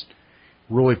 He was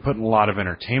really putting a lot of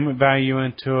entertainment value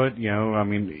into it.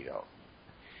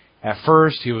 At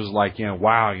first he was like,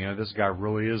 wow, this guy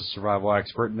really is a survival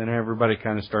expert. And then everybody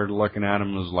kind of started looking at him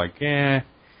and was like,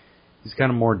 he's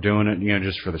kind of more doing it,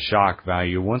 just for the shock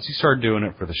value. Once he started doing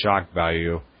it for the shock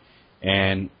value,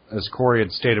 and as Corey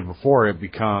had stated before, it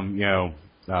become,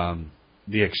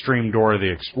 the extreme Dora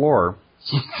the Explorer.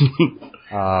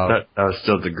 That was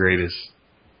still the greatest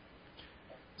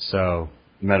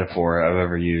metaphor I've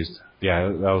ever used. Yeah,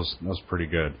 that was pretty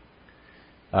good.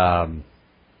 God.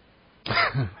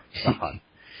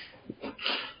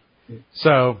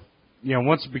 So,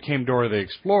 once it became Dora the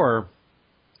Explorer,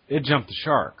 it jumped the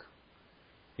shark.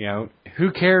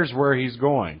 Who cares where he's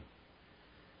going?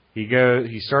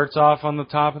 He starts off on the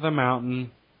top of the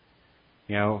mountain,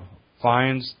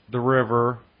 finds the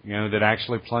river, that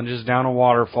actually plunges down a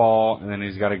waterfall, and then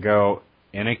he's got to go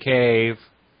in a cave,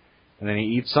 and then he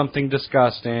eats something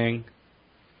disgusting,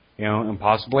 and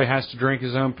possibly has to drink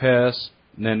his own piss,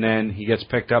 and then he gets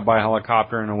picked up by a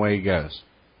helicopter, and away he goes.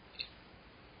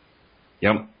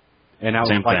 Yep. And that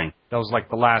Same thing. That was like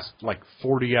the last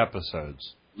 40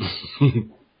 episodes.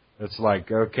 It's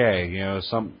like, okay,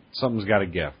 something's got to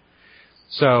give.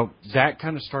 So that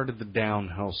kind of started the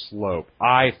downhill slope,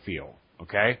 I feel,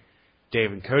 okay?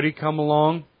 Dave and Cody come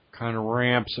along, kind of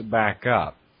ramps it back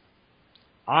up,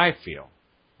 I feel,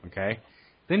 okay?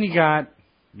 Then you got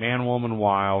Man, Woman,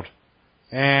 Wild,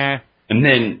 And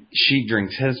then she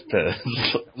drinks his piss.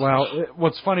 Well,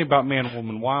 what's funny about Man,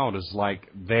 Woman, Wild is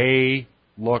they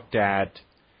looked at...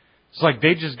 It's like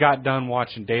they just got done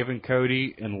watching Dave and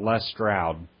Cody and Les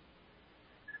Stroud.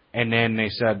 And then they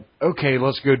said, okay,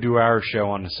 let's go do our show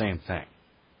on the same thing.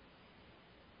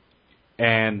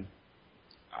 And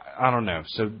I don't know.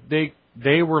 So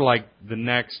they were like the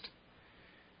next...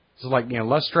 So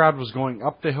Les Stroud was going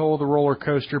up the hill of the roller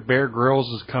coaster. Bear Grylls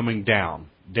is coming down.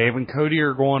 Dave and Cody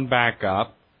are going back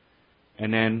up.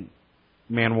 And then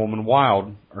Man, Woman,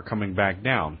 Wild are coming back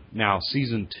down. Now,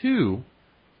 Season 2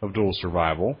 of Dual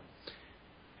Survival...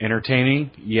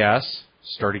 entertaining, yes.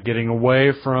 Started getting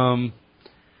away from,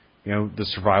 the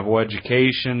survival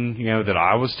education, that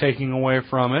I was taking away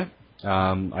from it.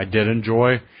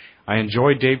 I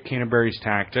enjoyed Dave Canterbury's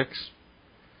tactics.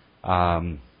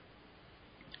 I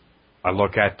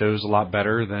look at those a lot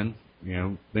better than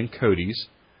Cody's.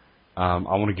 I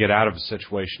want to get out of a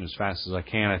situation as fast as I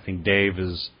can. I think Dave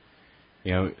is,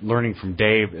 learning from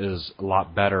Dave is a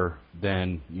lot better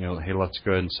than, hey, let's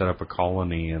go ahead and set up a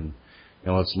colony and,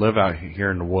 let's live out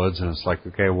here in the woods. And it's like,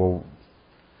 okay, well,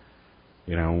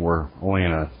 we're only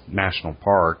in a national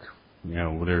park.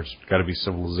 There's got to be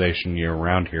civilization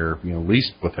around here, at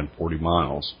least within 40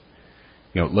 miles.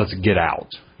 Let's get out.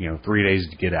 3 days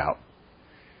to get out.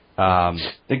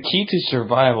 The key to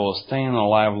survival is staying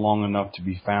alive long enough to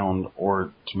be found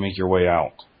or to make your way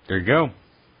out. There you go.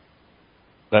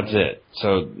 That's it.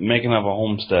 So making up a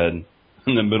homestead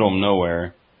in the middle of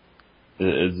nowhere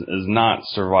is not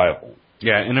survival.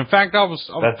 Yeah, and in fact, that's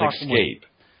escape.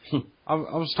 I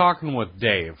was talking with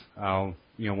Dave, one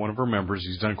of our members.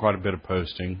 He's done quite a bit of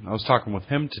posting. I was talking with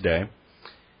him today,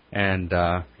 and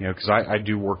because I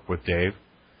do work with Dave,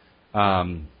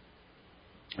 and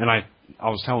I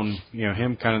was telling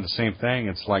him kind of the same thing.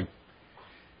 It's like,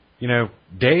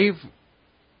 Dave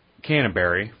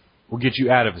Canterbury will get you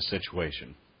out of a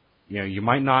situation. You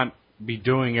might not be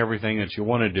doing everything that you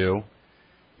want to do.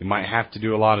 You might have to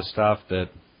do a lot of stuff that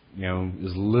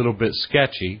is a little bit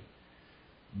sketchy.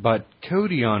 But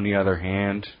Cody, on the other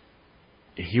hand,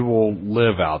 he will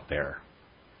live out there.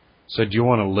 So do you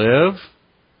want to live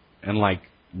and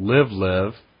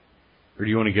live, or do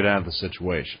you want to get out of the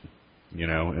situation?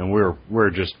 And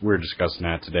we're discussing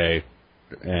that today,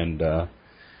 and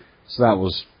so that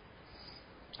was,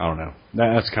 I don't know,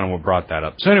 that's kind of what brought that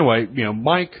up. So anyway,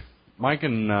 Mike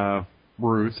and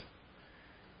Ruth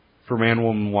for Man,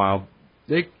 Woman, Wild,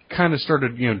 they kind of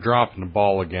started dropping the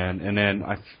ball again, and then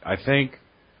I think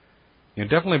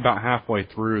definitely about halfway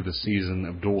through the season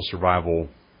of Dual Survival,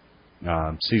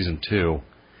 Season 2,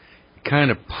 it kind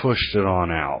of pushed it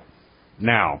on out.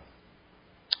 Now,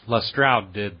 Les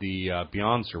Stroud did the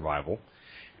Beyond Survival,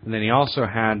 and then he also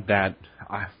had that,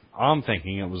 I'm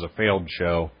thinking it was a failed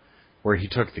show, where he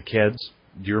took the kids.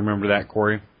 Do you remember that,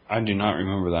 Corey? I do not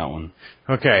remember that one.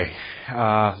 Okay.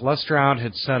 Les Stroud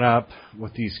had set up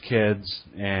with these kids,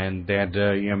 and they had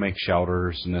to, make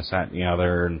shelters and this, that, and the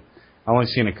other, and I only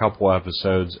seen a couple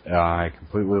episodes. I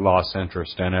completely lost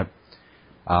interest in it.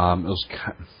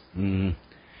 It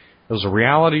was a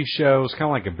reality show. It was kind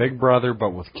of like a Big Brother, but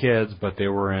with kids, but they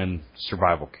were in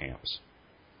survival camps.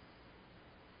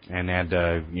 And they had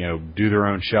to, do their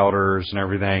own shelters and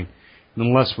everything. And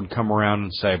then Les would come around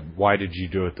and say, why did you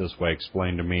do it this way?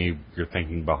 Explain to me your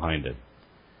thinking behind it.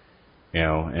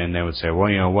 And they would say,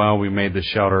 well, we made the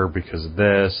shelter because of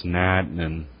this and that,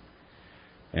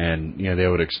 and they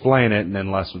would explain it, and then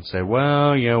Les would say,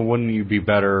 well, wouldn't you be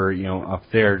better, up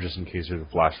there just in case there's a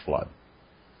flash flood?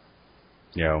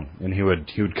 And he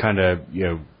would kind of,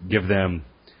 give them,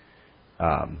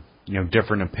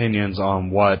 different opinions on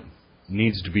what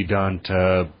needs to be done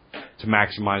to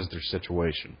maximize their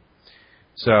situation.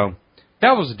 So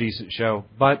that was a decent show,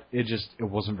 but it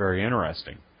wasn't very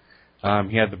interesting.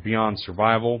 He had the Beyond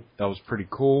Survival. That was pretty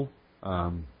cool.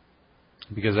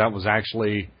 because that was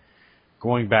actually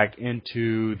going back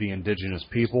into the indigenous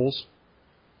peoples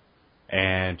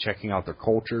and checking out their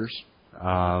cultures,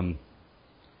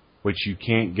 which you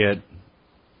can't get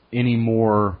any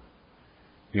more,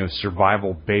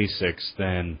 survival basics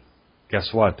than, guess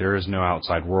what? There is no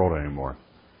outside world anymore.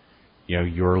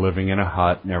 You're living in a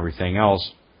hut and everything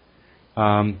else.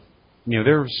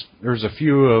 There's a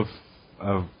few of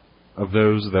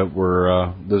those that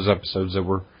were those episodes that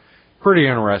were pretty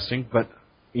interesting, but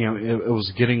it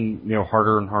was getting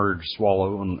harder and harder to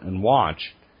swallow and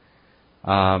watch.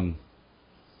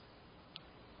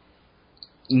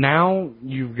 Now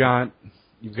you've got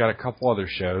a couple other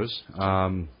shows.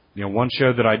 One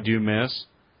show that I do miss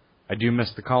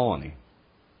The Colony.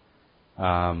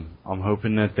 I'm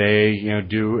hoping that they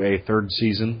do a third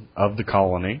season of The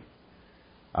Colony.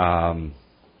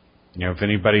 If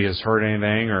anybody has heard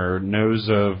anything or knows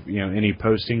of any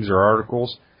postings or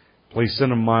articles, please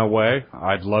send them my way.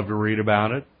 I'd love to read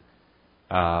about it.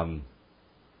 That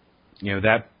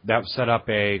set up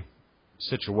a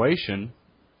situation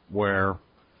where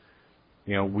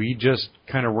we just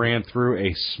kind of ran through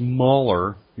a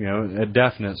smaller, a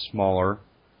definite smaller,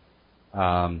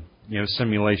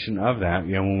 simulation of that,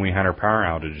 when we had our power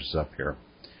outages up here.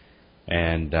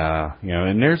 And,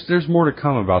 and there's more to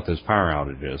come about those power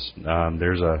outages.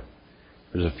 There's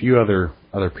a few other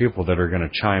people that are going to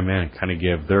chime in and kind of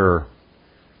give their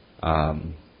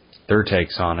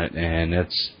takes on it, and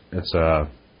it's a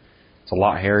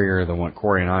lot hairier than what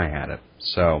Corey and I had it.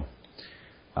 So,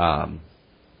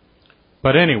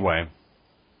 but anyway,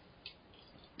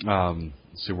 let's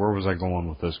see, where was I going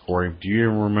with this, Corey? Do you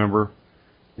remember?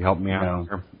 You help me out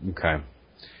here? Okay.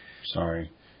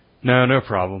 Sorry. No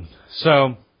problem.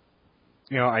 So,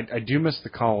 I do miss The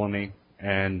Colony,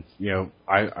 and,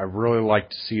 I really like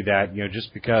to see that,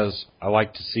 just because I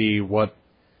like to see what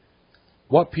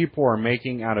people are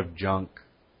making out of junk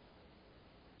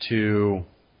to,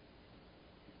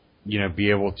 be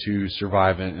able to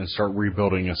survive and start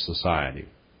rebuilding a society.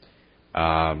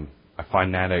 I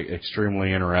find that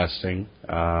extremely interesting.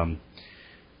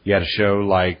 You had a show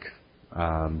like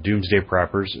Doomsday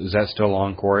Preppers. Is that still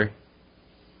on, Corey?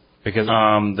 Because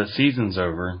the season's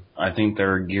over. I think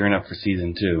they're gearing up for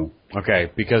season 2. Okay,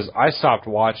 because I stopped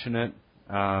watching it.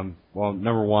 Well,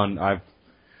 number one, I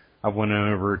went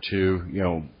over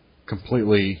to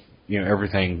completely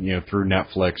everything through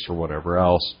Netflix or whatever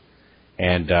else,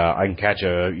 and I can catch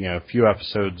a few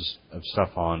episodes of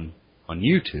stuff on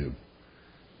YouTube.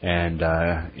 And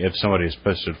if somebody has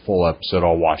posted a full episode,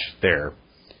 I'll watch it there.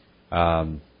 I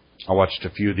watched a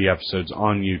few of the episodes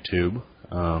on YouTube.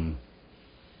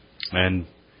 And,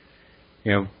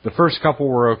 the first couple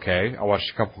were okay. I watched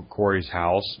a couple of Corey's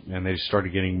House, and they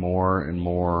started getting more and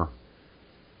more.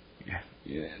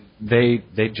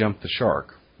 They jumped the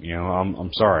shark.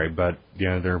 I'm sorry, but,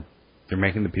 they're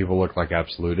making the people look like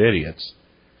absolute idiots.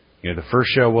 The first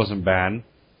show wasn't bad.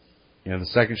 The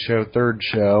second show, third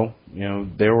show,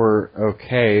 they were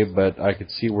okay, but I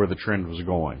could see where the trend was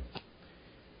going.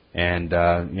 And,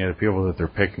 the people that they're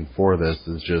picking for this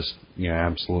is just,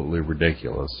 absolutely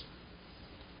ridiculous.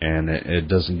 And it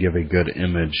doesn't give a good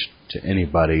image to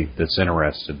anybody that's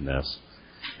interested in this.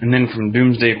 And then from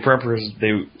Doomsday Preppers,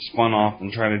 they spun off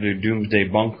and tried to do Doomsday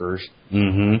Bunkers.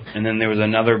 Mm-hmm. And then there was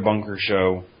another bunker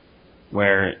show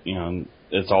where,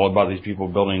 it's all about these people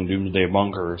building Doomsday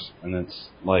Bunkers. And it's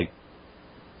like,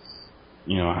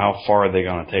 how far are they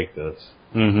going to take this?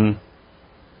 Mm-hmm.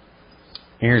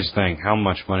 Here's the thing. How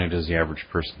much money does the average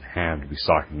person have to be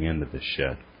socking into this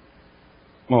shit?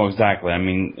 Well, exactly. I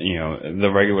mean, the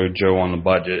regular Joe on the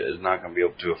budget is not going to be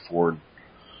able to afford,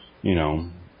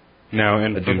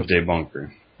 a Doomsday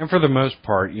Bunker. And for the most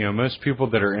part, most people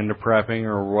that are into prepping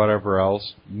or whatever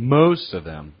else, most of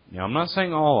them, I'm not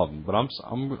saying all of them, but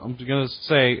I'm going to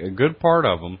say a good part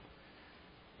of them,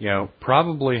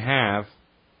 probably have,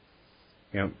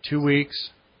 2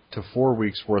 weeks to 4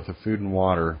 weeks worth of food and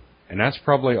water, and that's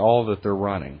probably all that they're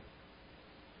running.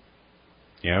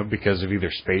 Because of either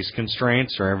space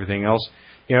constraints or everything else.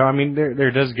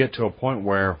 There does get to a point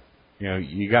where,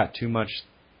 you got too much,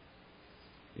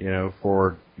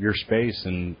 for your space,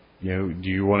 and, do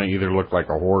you want to either look like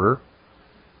a hoarder,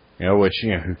 which,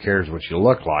 who cares what you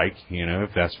look like,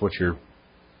 if that's what you're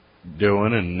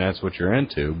doing and that's what you're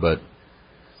into. But,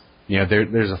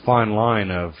 there's a fine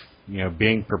line of,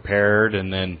 being prepared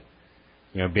and then,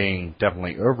 being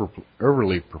definitely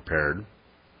overly prepared.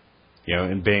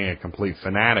 And being a complete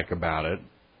fanatic about it,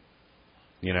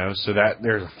 so that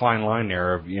there's a fine line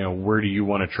there of, where do you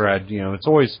want to tread, it's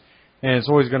always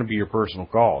going to be your personal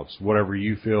call. It's whatever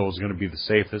you feel is going to be the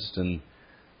safest and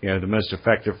the most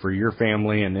effective for your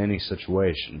family in any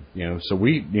situation. So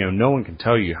no one can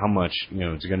tell you how much,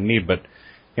 it's going to need, but,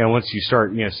 once you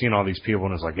start, seeing all these people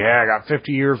and it's like, yeah, I got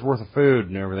 50 years worth of food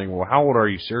and everything. Well, how old are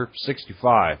you, sir?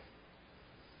 65.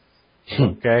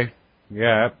 Okay.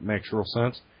 Yeah, that makes real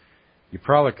sense. You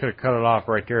probably could have cut it off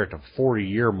right there at the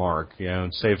 40-year mark,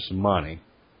 and saved some money.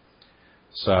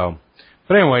 So,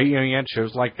 but anyway, you had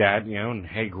shows like that, and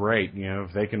hey, great,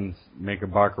 if they can make a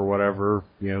buck or whatever,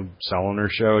 selling their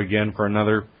show again for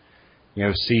another,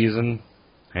 season,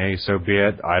 hey, so be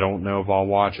it. I don't know if I'll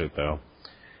watch it, though.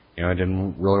 I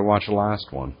didn't really watch the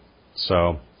last one.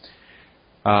 So,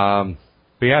 but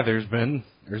yeah, there's been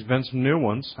some new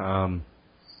ones.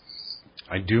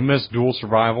 I do miss Dual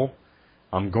Survival.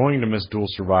 I'm going to miss Dual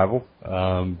Survival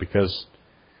because,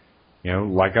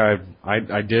 like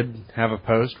I did have a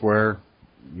post where,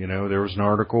 there was an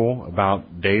article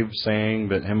about Dave saying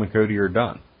that him and Cody are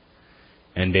done.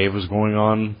 And Dave was going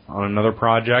on another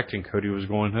project, and Cody was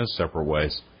going his separate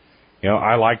ways.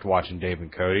 I liked watching Dave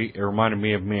and Cody. It reminded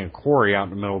me of me and Corey out in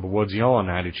the middle of the woods yelling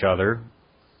at each other.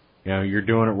 You're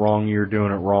doing it wrong, you're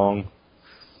doing it wrong.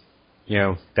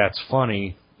 That's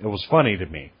funny. It was funny to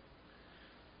me.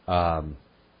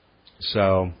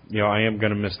 So, I am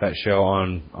going to miss that show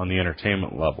on the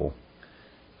entertainment level.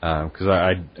 Because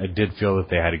I did feel that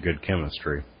they had a good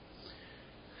chemistry.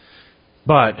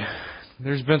 But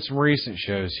there's been some recent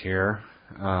shows here.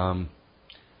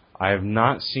 I have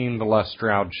not seen the Les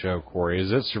Stroud show, Corey.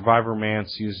 Is it Survivor Man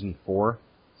Season 4?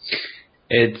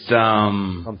 It's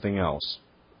something else.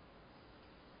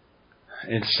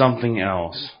 It's something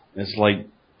else. It's like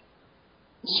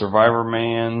Survivor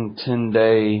Man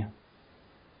 10-day.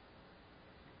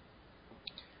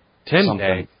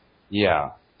 10-day?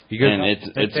 Yeah. And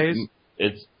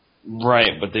it's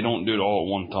right, but they don't do it all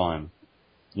at one time.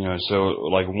 So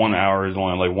like 1 hour is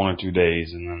only like 1 or 2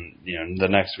 days, and then the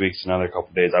next week's another couple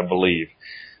of days, I believe.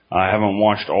 I haven't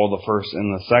watched all the first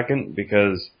and the second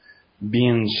because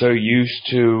being so used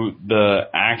to the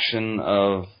action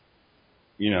of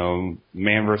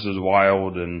Man versus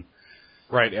Wild and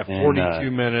right, a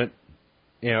 42-minute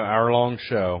hour-long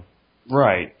show.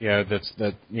 Right.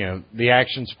 The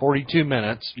action's 42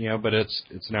 minutes, but it's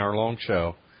an hour-long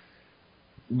show.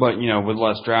 But, with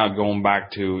Les Stroud going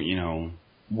back to,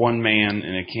 one man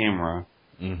and a camera,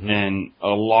 and a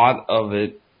lot of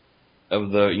it,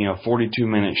 of the,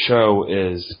 42-minute show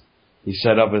is he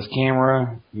set up his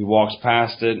camera, he walks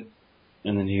past it,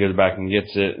 and then he goes back and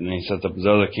gets it, and then he sets up his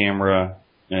other camera,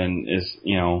 and is,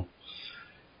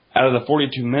 out of the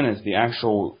 42 minutes, the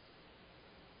actual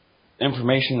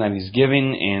information that he's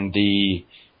giving and the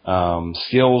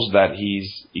skills that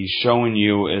he's showing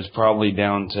you is probably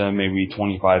down to maybe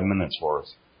 25 minutes worth.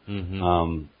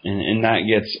 And that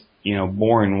gets,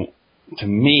 boring to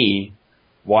me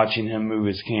watching him move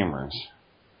his cameras.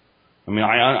 I mean,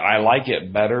 I like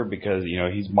it better because,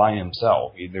 he's by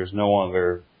himself. There's no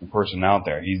other person out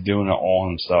there. He's doing it all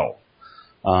himself.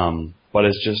 But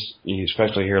it's just,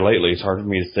 especially here lately, it's hard for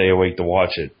me to stay awake to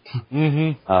watch it.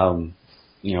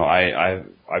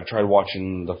 I've tried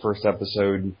watching the first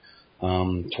episode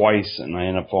twice, and I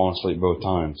end up falling asleep both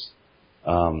times.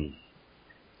 And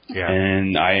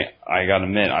I gotta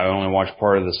admit, I only watched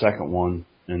part of the second one,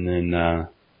 and then I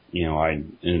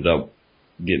ended up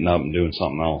getting up and doing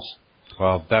something else.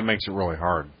 Well, that makes it really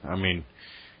hard. I mean,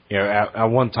 at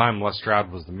one time, Les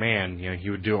Stroud was the man. He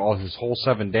would do all his whole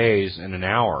 7 days in an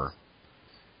hour.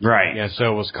 Right. Yeah,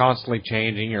 so it was constantly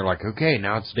changing. You're like, okay,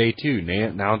 now it's day 2,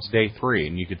 now it's day 3,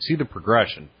 and you could see the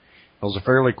progression. It was a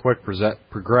fairly quick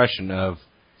progression of,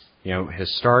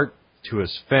 his start to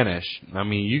his finish. I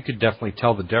mean, you could definitely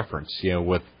tell the difference,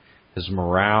 with his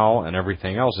morale and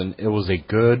everything else, and it was a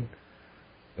good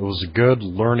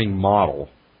learning model,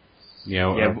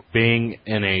 of being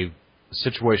in a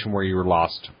situation where you were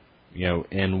lost,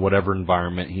 in whatever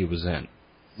environment he was in.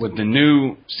 With the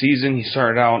new season, he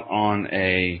started out on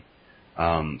a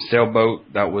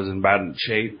sailboat that was in bad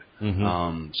shape.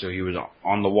 So he was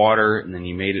on the water, and then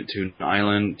he made it to an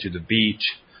island, to the beach,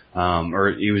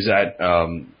 or he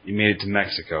made it to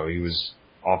Mexico. He was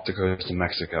off the coast of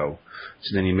Mexico.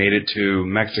 So then he made it to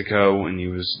Mexico, and he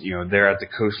was, there at the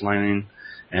coastline.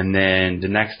 And then the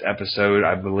next episode,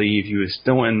 I believe he was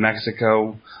still in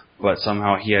Mexico, but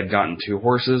somehow he had gotten 2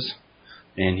 horses.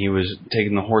 And he was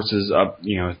taking the horses up,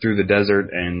 through the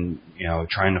desert and,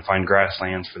 trying to find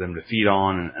grasslands for them to feed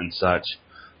on and such.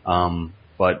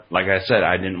 But like I said,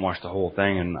 I didn't watch the whole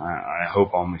thing, and I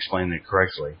hope I'm explaining it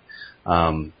correctly.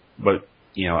 But,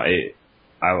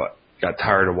 I got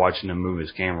tired of watching him move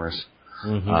his cameras.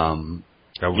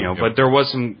 But there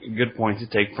was some good points to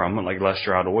take from it, like Les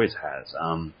Stroud always has.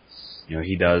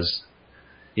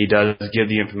 he does give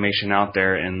the information out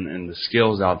there and the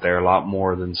skills out there a lot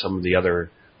more than some of the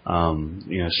other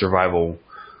survival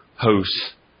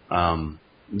hosts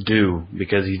do,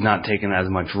 because he's not taking as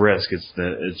much risk.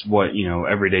 It's what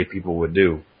everyday people would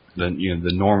do.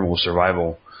 The normal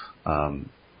survival,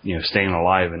 staying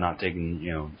alive and not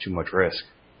taking too much risk.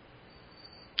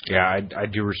 Yeah, I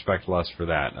do respect Les for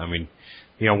that. I mean,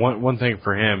 one thing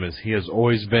for him is he has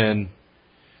always been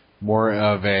more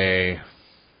of a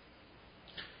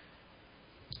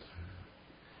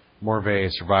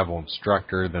survival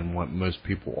instructor than what most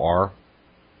people are,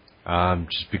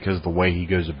 just because of the way he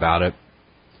goes about it.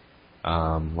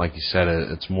 Like you said,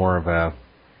 it's more of a,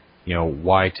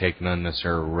 why take an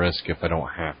unnecessary risk if I don't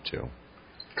have to?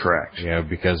 Correct.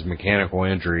 Because mechanical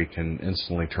injury can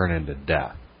instantly turn into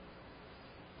death.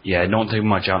 Yeah, it don't take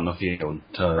much out in the field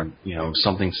to,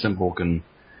 something simple can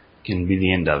be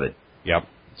the end of it. Yep.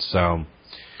 So,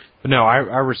 but no, I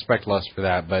respect Les for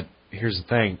that, but here's the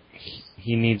thing.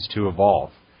 He needs to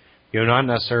evolve. Not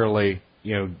necessarily,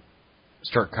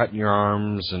 start cutting your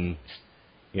arms and,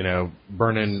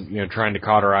 burning, trying to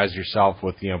cauterize yourself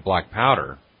with, black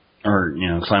powder. Or,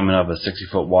 climbing up a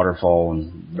 60-foot waterfall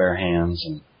in bare hands.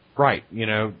 Right.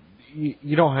 You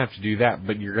don't have to do that,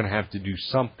 but you're going to have to do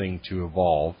something to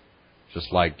evolve,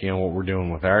 just like, what we're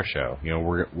doing with our show.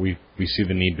 We see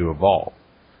the need to evolve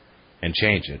and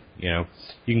change it. You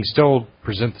can still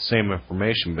present the same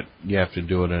information, but you have to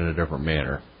do it in a different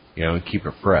manner, and keep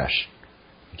it fresh.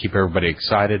 Keep everybody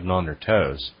excited and on their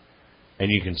toes. And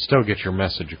you can still get your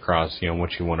message across,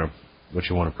 what you want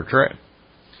to portray.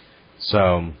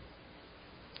 So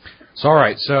all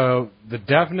right. So the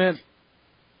definite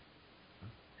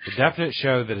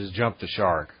show that has jumped the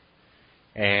shark,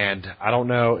 and I don't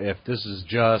know if this is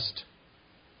just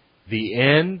the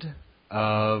end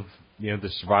of the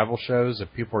survival shows,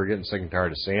 that people are getting sick and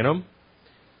tired of seeing them,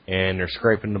 and they're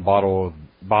scraping the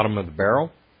bottom of the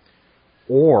barrel,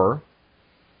 or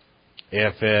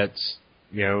if it's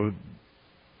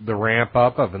the ramp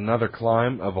up of another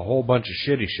climb of a whole bunch of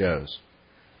shitty shows.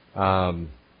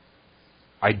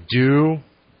 I do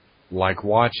like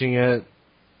watching it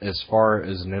as far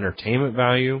as an entertainment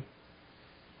value,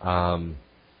 but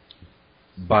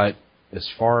as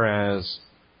far as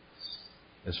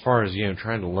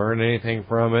trying to learn anything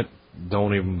from it,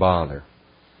 don't even bother.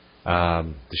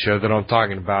 The show that I'm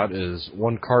talking about is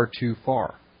One Car Too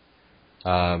Far.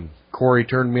 Corey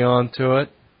turned me on to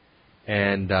it,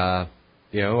 and I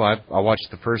watched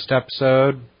the first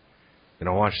episode, and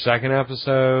I watched the second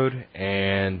episode,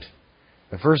 and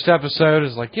the first episode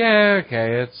is like, yeah,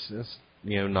 okay, it's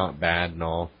not bad and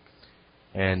all,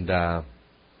 and the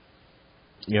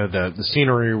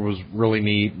scenery was really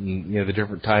neat, and the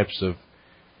different types of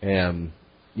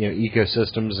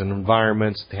ecosystems and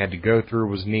environments they had to go through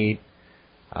was neat.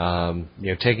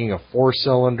 Taking a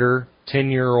 4-cylinder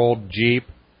 10-year-old Jeep,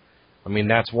 I mean,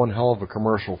 that's one hell of a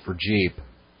commercial for Jeep,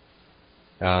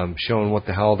 showing what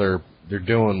the hell they're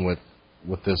doing with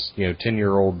this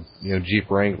 10-year-old Jeep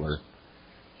Wrangler.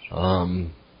 Well,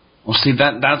 see,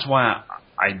 that's why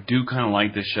I do kind of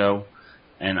like this show,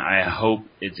 and I hope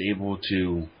it's able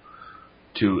to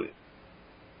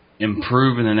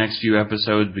improve in the next few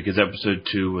episodes, because episode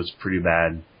 2 was pretty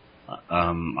bad.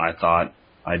 I thought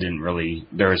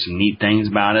there were some neat things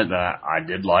about it that I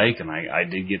did like, and I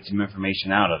did get some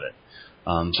information out of it.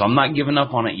 So I'm not giving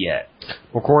up on it yet.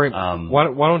 Well, Corey,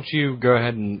 why don't you go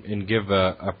ahead and give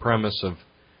a premise of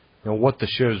what the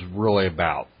show's really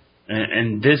about?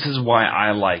 And this is why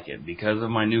I like it, because of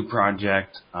my new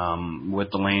project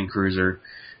with the Land Cruiser.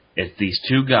 It's these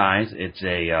two guys. It's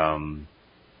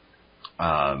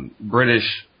a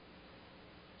British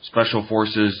Special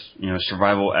Forces,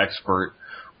 survival expert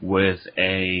with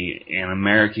an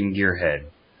American gearhead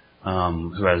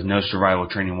who has no survival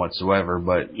training whatsoever,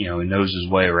 but he knows his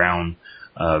way around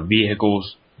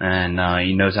vehicles, and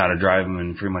he knows how to drive them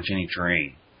in pretty much any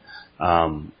terrain.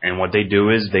 And what they do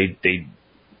is they take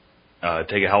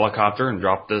a helicopter and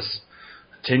drop this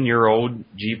 10-year-old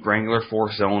Jeep Wrangler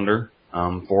 4-cylinder,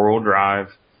 4-wheel drive,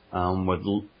 with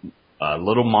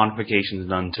little modifications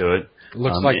done to it. It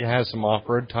looks like it has some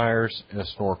off-road tires and a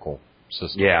snorkel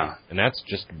system. Yeah. And that's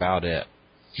just about it.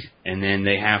 And then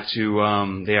they have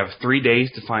 3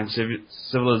 days to find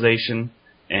civilization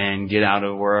and get out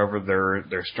of wherever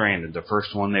they're stranded. The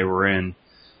first one they were in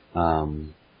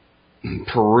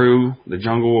Peru, the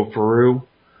jungle of Peru.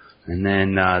 And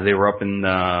then they were up in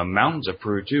the mountains of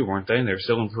Peru too, weren't they? They were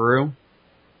still in Peru?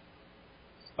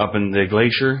 Up in the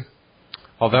glacier?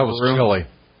 Oh, that was Peru? Chile.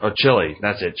 Oh, Chile.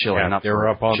 That's it, Chile. Yeah, not they were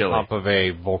up on Chile. top of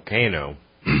a volcano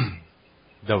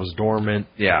that was dormant.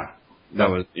 Yeah,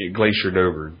 that was it glaciered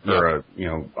over, or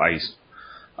ice.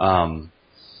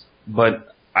 But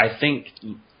I think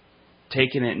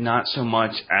taking it not so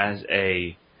much as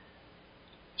a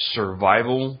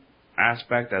survival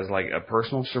aspect, as like a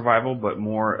personal survival, but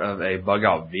more of a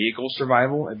bug-out vehicle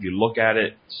survival. If you look at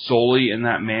it solely in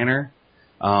that manner,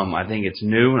 I think it's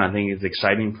new, and I think it's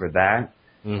exciting for that.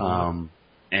 Mm-hmm.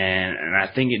 And I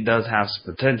think it does have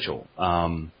some potential.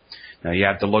 Now, you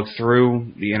have to look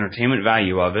through the entertainment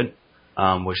value of it,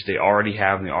 which they already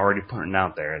have, and they're already putting it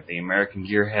out there. The American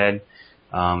Gearhead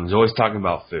is always talking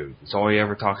about food. It's all he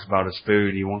ever talks about is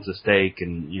food. He wants a steak,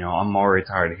 and, I'm already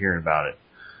tired of hearing about it.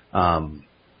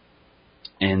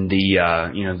 And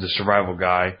the survival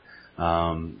guy,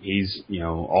 he's,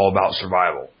 all about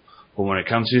survival. But when it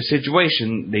comes to a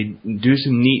situation, they do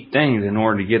some neat things in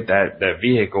order to get that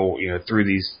vehicle, through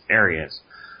these areas.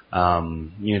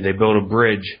 They build a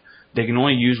bridge. They can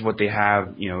only use what they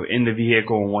have, in the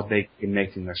vehicle and what they can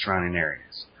make in their surrounding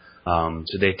areas.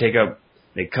 So they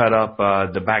cut up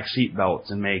the back seat belts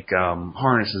and make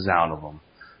harnesses out of them.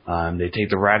 They take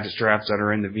the ratchet straps that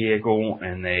are in the vehicle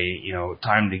and they,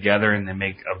 tie them together and they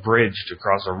make a bridge to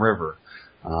cross a river.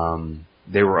 When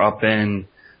they were up in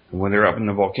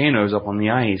the volcanoes, up on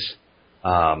the ice,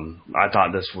 I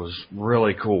thought this was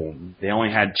really cool. They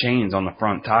only had chains on the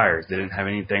front tires. They didn't have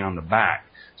anything on the back.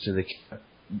 So they kept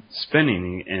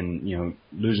spinning and,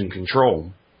 losing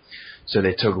control. So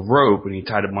they took rope and he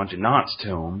tied a bunch of knots to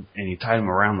them and he tied them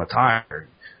around the tire.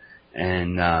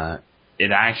 And,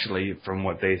 it actually, from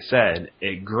what they said,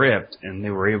 it gripped and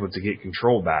they were able to get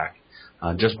control back,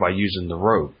 just by using the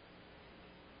rope.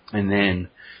 And then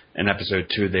in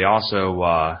episode 2, they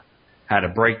also, had a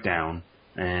breakdown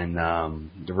and,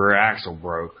 the rear axle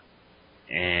broke.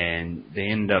 And they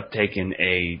ended up taking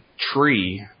a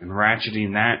tree and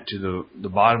ratcheting that to the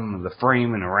bottom of the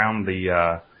frame and around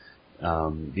the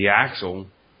axle.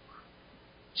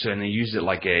 So, and they used it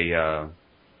like a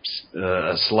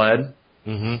sled.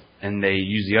 Mm-hmm. And they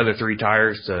used the other 3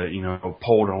 tires to,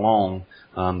 pull it along,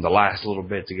 the last little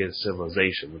bit to get to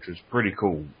civilization, which was pretty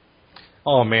cool.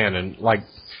 Oh man, and that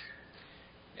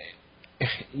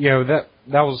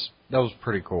was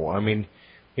pretty cool. I mean,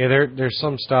 there's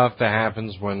some stuff that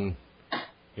happens when,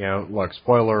 look,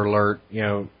 spoiler alert,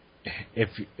 if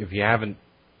you haven't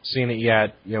seen it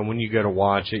yet, when you go to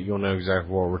watch it, you'll know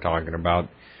exactly what we're talking about.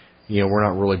 We're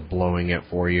not really blowing it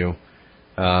for you.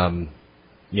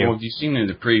 Well, if you've seen it in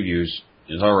the previews,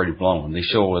 it's already blown. They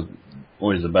show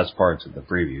always the best parts of the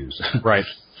previews. Right.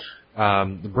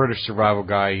 The British survival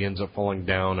guy, he ends up falling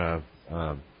down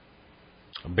a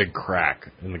big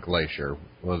crack in the glacier.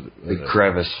 Big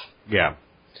crevice. Yeah.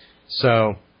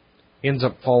 So, he ends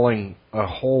up falling a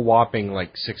whole whopping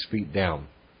 6 feet down.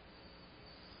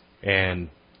 And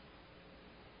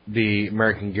the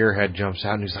American Gearhead jumps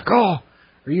out and he's like, "Oh,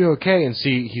 are you okay?" And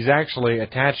see, he's actually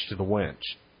attached to the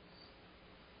winch.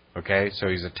 Okay, so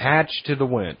he's attached to the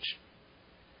winch.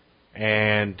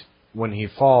 And when he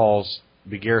falls,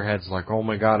 the Gearhead's like, "Oh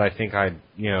my God, I think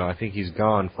he's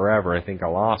gone forever. I think I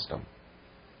lost him."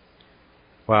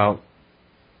 Well,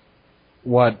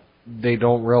 what they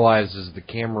don't realize is the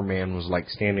cameraman was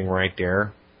standing right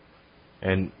there.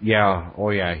 And he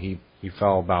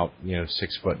fell about,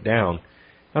 6 foot down.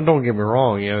 Now don't get me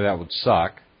wrong, that would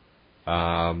suck.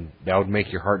 That would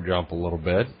make your heart jump a little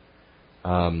bit.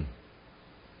 But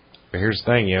here's the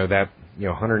thing, that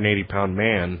 180-pound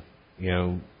man,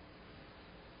 you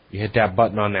hit that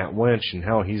button on that winch, and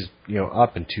hell, he's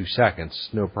up in 2 seconds,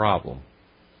 no problem.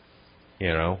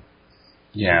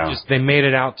 Yeah. They made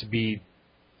it out to be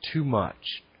too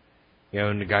much,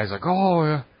 and the guy's like,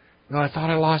 "Oh, I thought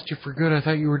I lost you for good. I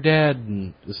thought you were dead."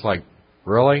 And it's like,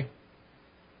 really?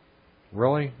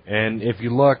 And if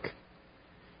you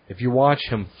watch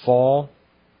him fall,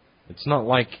 it's not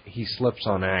like he slips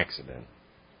on accident.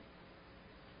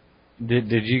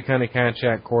 Did you kind of catch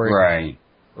that, Corey? Right.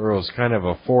 Or it was kind of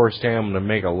a forced am to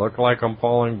make it look like I'm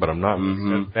falling, but I'm not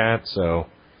making that, so,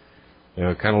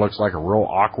 it kind of looks like a real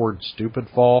awkward, stupid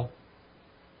fall.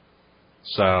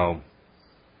 So,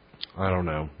 I don't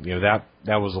know.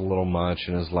 That was a little much,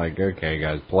 and it's like, okay,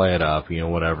 guys, play it up,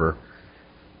 whatever.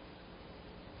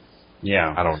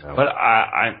 Yeah, I don't know, but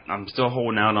I'm still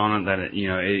holding out on it that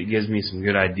it gives me some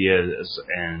good ideas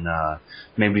and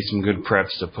maybe some good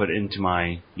preps to put into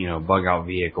my bug out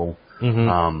vehicle.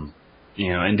 Mm-hmm.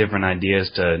 And different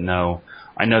ideas to know.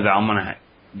 I know that I'm gonna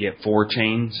get 4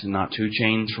 chains and not 2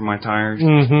 chains for my tires,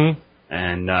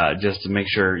 and just to make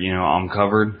sure I'm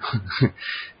covered,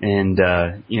 and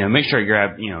make sure I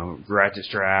grab ratchet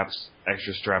straps,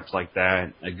 extra straps like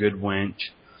that, a good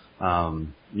winch.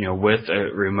 With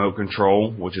a remote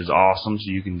control, which is awesome,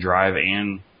 so you can drive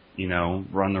and,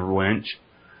 run the winch.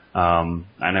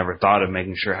 I never thought of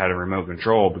making sure I had a remote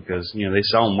control because, you know, they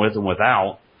sell them with and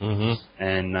without. Mm-hmm.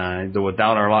 And the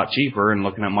without are a lot cheaper. And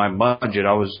looking at my budget,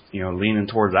 I was, you know, leaning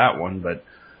towards that one. But,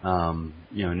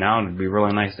 you know, now it'd be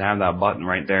really nice to have that button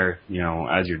right there, you know,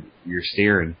 as you're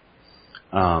steering.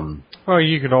 Well,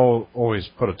 you could always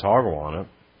put a toggle on it.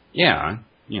 Yeah,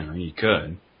 you know, you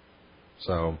could.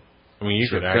 So, I mean, you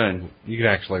Sure could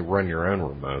actually run your own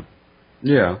remote.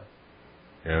 Yeah.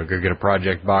 You know, go get a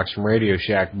project box from Radio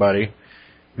Shack, buddy.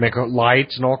 Make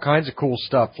lights and all kinds of cool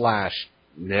stuff flash.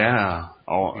 Yeah,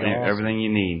 Awesome. Everything you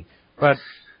need. But,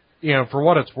 you know, for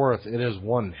what it's worth, it is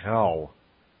one hell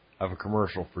of a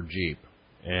commercial for Jeep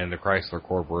and the Chrysler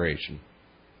Corporation.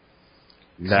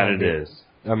 That it is.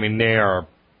 I mean, they are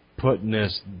putting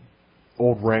this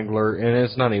old Wrangler, and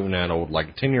it's not even that old. Like,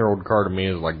 a 10-year-old car to me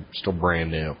is, like, still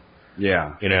brand new.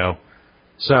 Yeah. You know?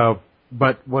 So,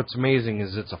 but what's amazing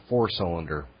is it's a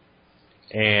 4-cylinder.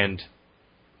 And,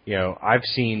 you know, I've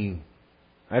seen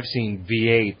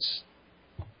V8s,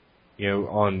 you know,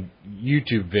 on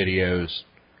YouTube videos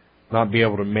not be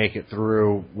able to make it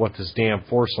through what this damn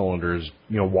 4-cylinder is,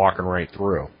 you know, walking right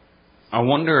through. I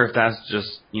wonder if that's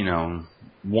just, you know,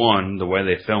 one, the way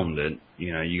they filmed it.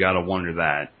 You know, you got to wonder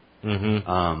that.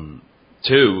 Mm-hmm.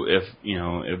 Two, if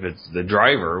it's the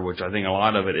driver, which I think a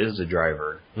lot of it is the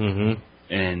driver, mm-hmm.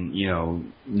 and, you know,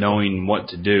 knowing what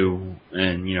to do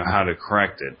and, you know, how to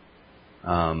correct it.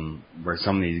 Where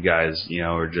some of these guys, you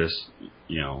know, are just,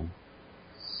 you know,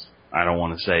 I don't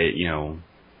want to say it, you know,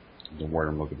 the word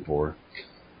I'm looking for.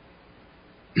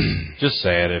 Just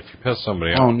say it if you piss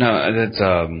somebody off. Oh, no, that's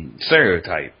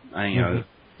stereotype.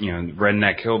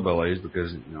 Redneck hillbillies,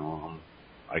 because, you know,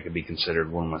 I could be considered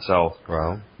one myself.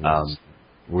 Well,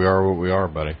 we are what we are,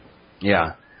 buddy.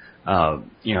 Yeah.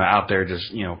 You know, out there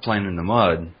just, you know, playing in the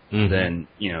mud, mm-hmm. then,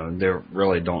 you know, they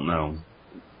really don't know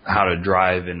how to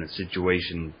drive in a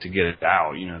situation to get it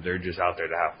out. You know, they're just out there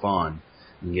to have fun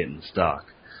and getting stuck.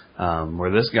 Where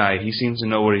this guy, he seems to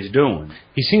know what he's doing.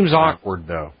 He seems awkward,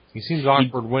 though. He seems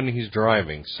awkward when he's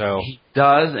driving. So he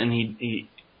does, and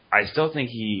I still think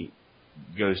he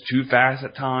goes too fast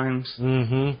at times.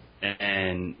 Mm-hmm.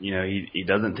 And, you know, he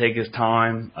doesn't take his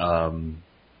time.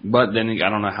 But then I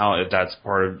don't know if that's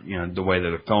part of, you know, the way that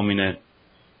they're filming it.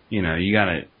 You know, you got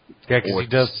to... Yeah, because he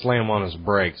does slam on his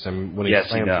brakes. I mean, when he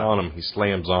slams on them, he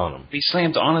slams on them. He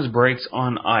slams on his brakes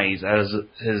on ice as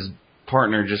his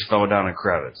partner just fell down a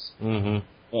crevice. Mm-hmm.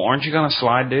 Well, aren't you going to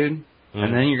slide, dude? Mm-hmm.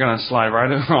 And then you're going to slide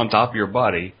right over on top of your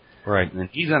buddy. Right. And then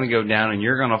he's going to go down, and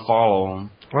you're going to follow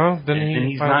him. Well, then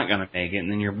he's not going to make it, and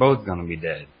then you're both going to be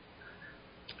dead.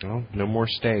 Well, no more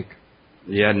steak.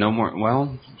 Yeah, no more.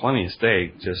 Well, plenty of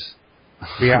steak. Just.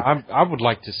 Yeah, I would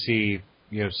like to see,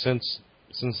 you know, since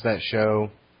that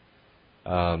show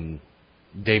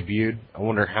debuted, I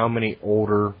wonder how many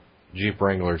older Jeep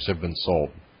Wranglers have been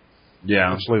sold.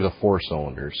 Yeah. Especially the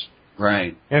 4-cylinders.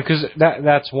 Right. Yeah, because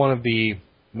that's one of the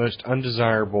most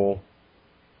undesirable,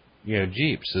 you know,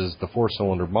 Jeeps is the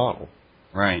 4-cylinder model.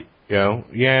 Right. You know,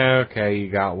 yeah, okay,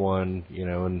 you got one, you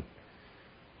know, and,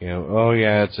 you know, oh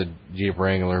yeah, it's a Jeep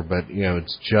Wrangler, but, you know,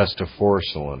 it's just a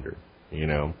 4-cylinder, you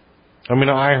know. I mean,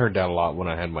 I heard that a lot when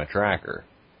I had my Tracker,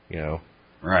 you know.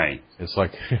 Right. It's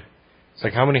like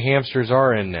how many hamsters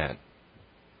are in that?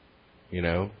 You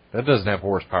know, that doesn't have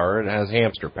horsepower, it has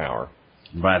hamster power.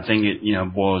 But I think it, you know,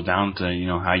 boils down to, you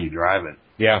know, how you drive it.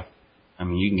 Yeah. I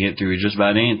mean, you can get through just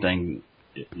about anything.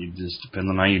 It just depends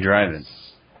on how you drive it.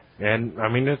 And, I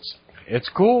mean, it's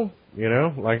cool, you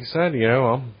know. Like I said, you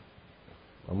know,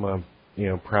 I'm a, you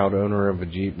know, proud owner of a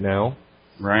Jeep now.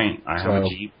 Right. I have a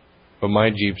Jeep. But my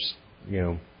Jeep's, you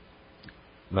know,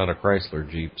 not a Chrysler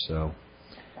Jeep, so.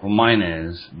 Well, mine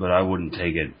is, but I wouldn't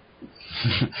take it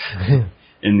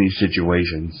in these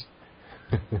situations.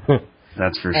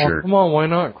 That's for sure. Come on, why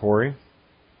not, Corey?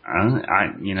 I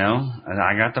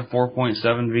got the 4.7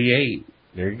 V8.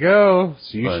 There you go.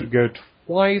 So you should go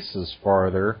twice as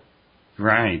farther.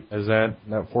 Right. As that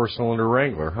 4-cylinder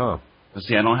Wrangler, huh? But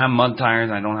see, I don't have mud tires.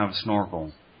 I don't have a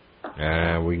snorkel.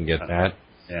 We can get that.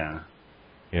 Yeah.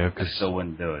 Yeah, I still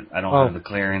wouldn't do it. I don't have the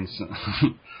clearance.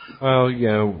 Well, you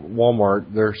know,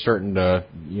 Walmart, they're starting to,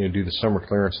 you know, do the summer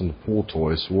clearance on the pool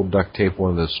toys, so we'll duct tape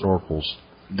one of those snorkels.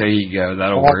 There you go.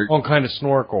 That'll work. One kind of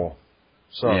snorkel.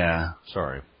 So, yeah.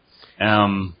 Sorry.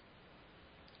 Well,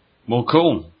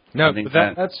 cool. No, but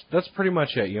that's pretty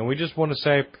much it. You know, we just want to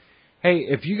say, hey,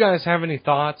 if you guys have any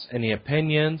thoughts, any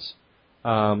opinions,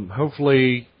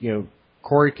 hopefully, you know,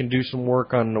 Corey can do some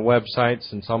work on the website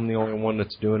since I'm the only one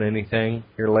that's doing anything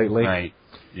here lately. Right.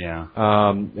 Yeah.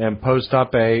 And post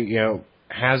up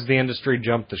has the industry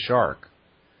jumped the shark?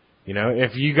 You know,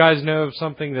 if you guys know of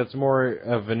something that's more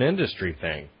of an industry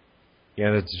thing,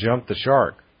 that's jumped the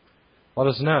shark. Let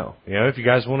us know. If you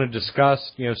guys want to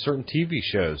discuss, certain TV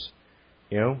shows,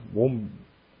 we'll,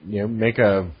 make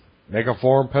a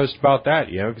forum post about that,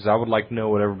 because I would like to know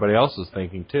what everybody else is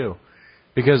thinking too.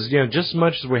 Because, just as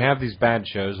much as we have these bad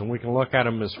shows and we can look at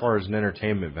them as far as an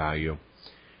entertainment value,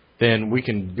 then we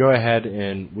can go ahead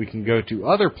and we can go to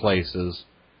other places,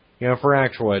 for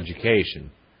actual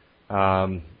education.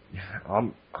 It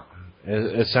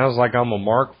sounds like I'm a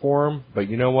mark for him, but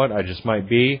you know what? I just might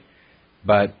be.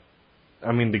 But,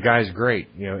 I mean, the guy's great.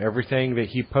 Everything that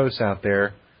he posts out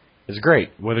there is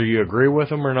great. Whether you agree with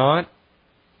him or not,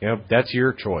 that's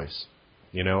your choice.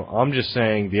 I'm just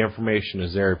saying the information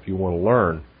is there if you want to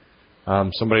learn.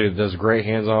 Somebody that does great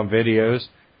hands-on videos,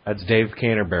 that's Dave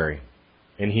Canterbury.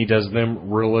 And he does them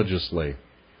religiously.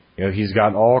 He's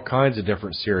got all kinds of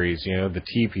different series, the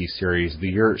TP series, the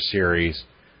Yurt series,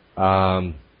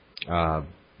 the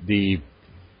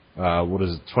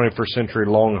 21st Century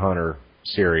Long Hunter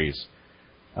series.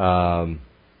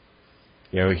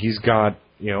 He's got,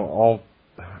 all,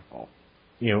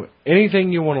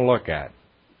 anything you want to look at.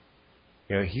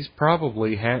 He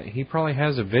probably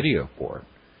has a video for it.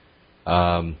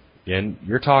 And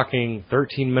you're talking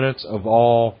 13 minutes of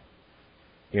all,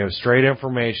 straight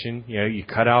information. You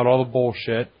cut out all the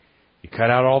bullshit. You cut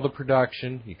out all the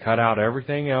production. You cut out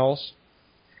everything else.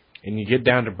 And you get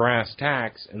down to brass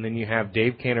tacks, and then you have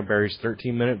Dave Canterbury's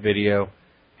 13-minute video.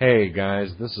 Hey,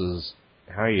 guys, this is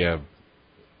how you...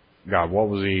 God,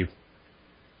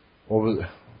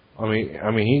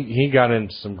 he got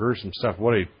into some gruesome stuff.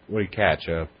 What did he catch?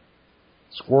 A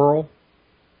squirrel?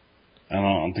 I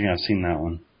don't think I've seen that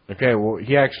one. Okay, well,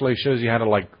 he actually shows you how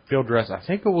to, field dress. I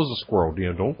think it was a squirrel.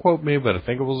 Don't quote me, but I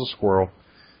think it was a squirrel.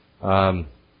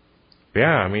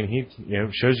 He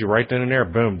shows you right then and there.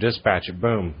 Boom, dispatch it.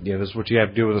 Boom. This is what you have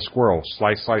to do with a squirrel.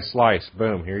 Slice, slice, slice.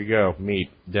 Boom, here you go. Meat,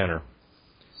 dinner.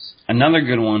 Another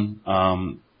good one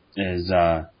is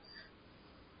I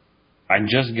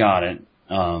just got it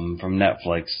from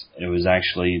Netflix. It was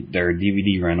actually their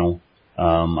DVD rental.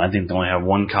 I think they only have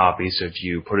one copy, so if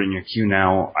you put it in your queue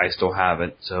now, I still have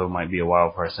it, so it might be a while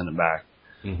before I send it back.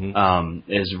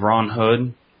 Mm-hmm. Is Ron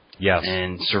Hood. Yes.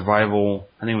 And Survival,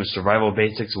 I think it was Survival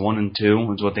Basics 1 and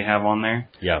 2 is what they have on there.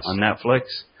 Yes. On Netflix.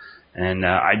 And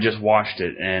I just watched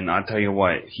it, and I'll tell you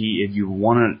what, if you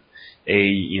wanted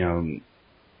a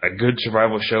good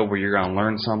survival show where you're going to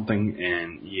learn something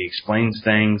and he explains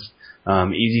things,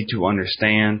 easy to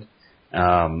understand,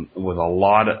 with a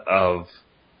lot of,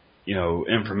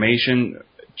 information,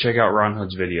 check out Ron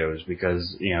Hood's videos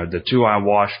because, the two I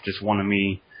watched just wanted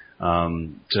me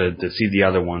to see the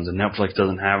other ones, and Netflix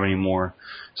doesn't have anymore.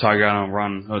 So I got on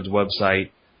Ron Hood's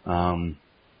website, and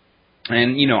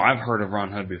I've heard of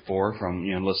Ron Hood before from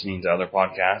listening to other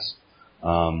podcasts,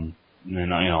 and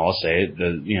I'll say it,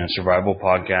 the survival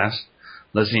podcast.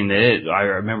 Listening to it, I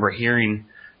remember hearing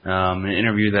an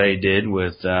interview that he did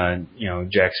with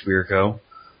Jack Spirko,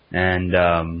 and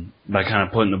that kind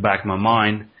of put in the back of my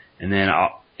mind, and then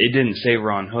it didn't say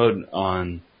Ron Hood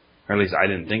on. Or at least I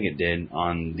didn't think it did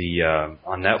on the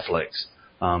on Netflix.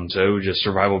 So it was just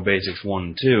Survival Basics 1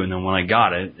 and 2. And then when I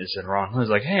got it, it said Ron Hood. I was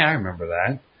like, hey, I remember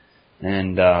that.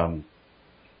 And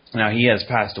now he has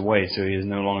passed away, so he is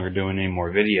no longer doing any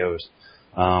more videos.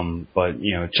 But,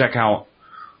 check out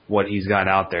what he's got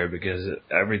out there because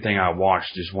everything I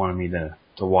watched just wanted me to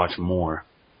watch more.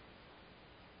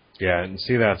 Yeah, and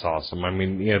see, that's awesome. I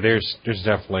mean, there's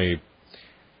definitely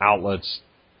outlets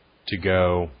to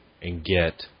go and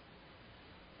get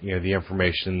the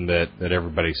information that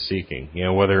everybody's seeking.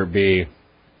 Whether it be,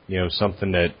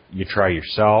 something that you try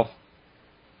yourself,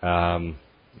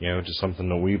 just something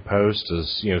that we post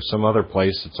is, some other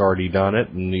place that's already done it,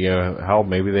 and hell,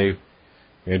 maybe they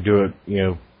do it,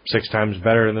 6 times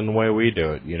better than the way we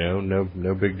do it.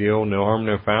 No big deal, no harm,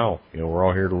 no foul. We're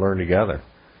all here to learn together.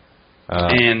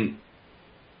 And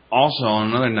also, on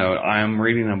another note, I am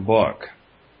reading a book,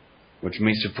 which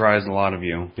may surprise a lot of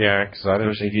you. Yeah, because I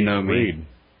don't think you know me. Read.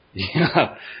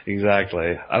 Yeah,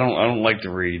 exactly. I don't like to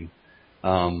read,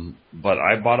 but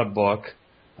I bought a book.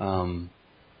 I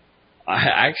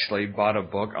actually bought a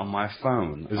book on my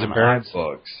phone. Is it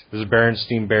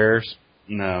Berenstein Bears?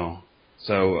 No.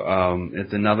 So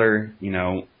it's another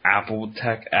Apple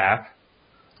Tech app.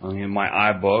 In my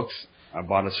iBooks, I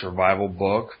bought a survival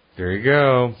book. There you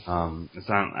go. It's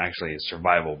not actually a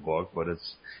survival book, but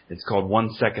it's called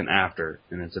 1 Second After,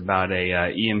 and it's about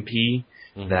a EMP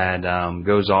that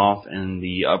goes off in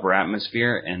the upper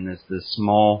atmosphere, and it's this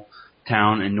small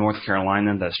town in North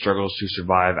Carolina that struggles to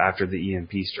survive after the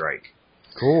EMP strike.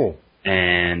 Cool.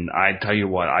 And I tell you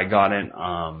what, I got it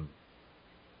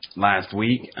last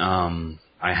week. I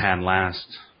had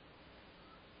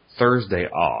Thursday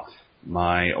off.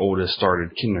 My oldest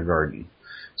started kindergarten.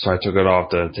 So I took it off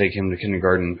to take him to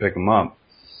kindergarten and pick him up.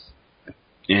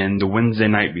 And the Wednesday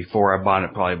night before, I bought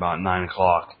it probably about 9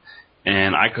 o'clock.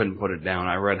 And I couldn't put it down.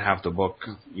 I read half the book,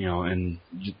 in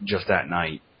just that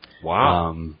night.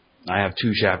 Wow. I have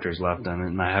 2 chapters left on it,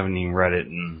 and I haven't even read it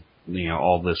in,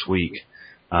 all this week.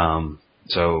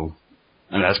 So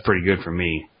that's pretty good for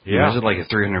me. Yeah. This is like a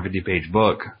 350-page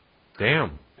book.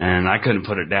 Damn. And I couldn't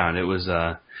put it down. It was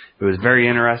very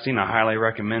interesting. I highly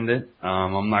recommend it.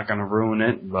 I'm not going to ruin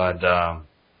it, but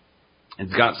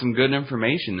it's got some good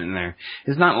information in there.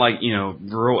 It's not like,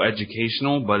 real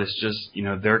educational, but it's just,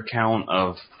 their account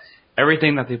of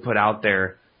everything that they put out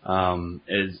there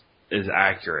is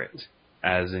accurate.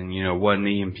 As in, what an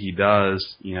EMP does,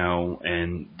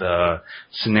 and the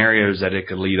scenarios that it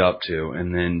could lead up to,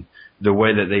 and then the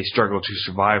way that they struggle to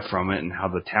survive from it and how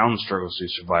the town struggles to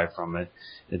survive from it.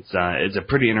 It's a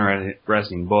pretty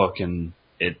interesting book, and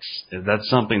that's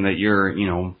something that you're,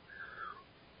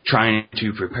 trying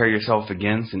to prepare yourself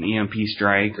against an EMP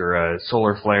strike or a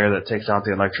solar flare that takes out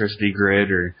the electricity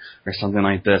grid or something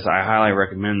like this. I highly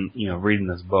recommend, reading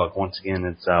this book. Once again,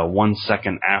 it's 1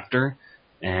 Second After.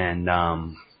 And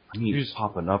let me just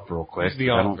pop it up real quick. Who's the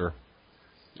author?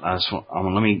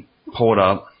 Let me pull it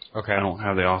up. Okay. I don't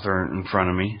have the author in front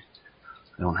of me.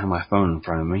 I don't have my phone in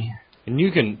front of me. And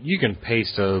you can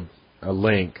paste a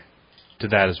link to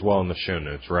that as well in the show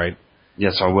notes, right?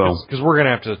 Yes, I will. Because we're going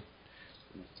to have to...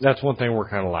 That's one thing we're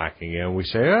kind of lacking. We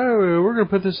say, we're going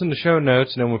to put this in the show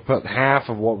notes, and then we put half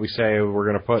of what we say we're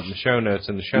going to put in the show notes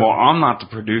in the show notes. Well, I'm not the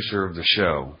producer of the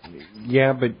show.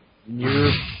 Yeah, but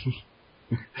you're...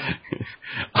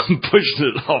 I'm pushing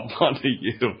it off onto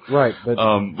you. Right, but...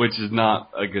 which is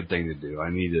not a good thing to do. I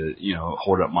need to,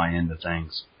 hold up my end of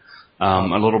things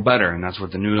a little better, and that's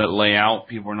what the new layout,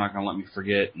 people are not going to let me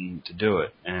forget and to do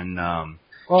it. And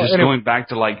going back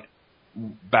to,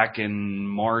 back in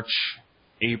March,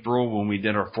 April, when we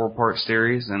did our 4-part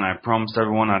series, and I promised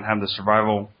everyone I'd have the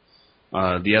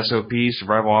SOP,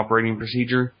 Survival Operating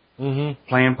Procedure,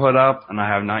 plan put up, and I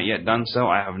have not yet done so.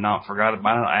 I have not forgot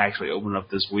about it. I actually opened it up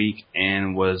this week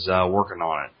and was working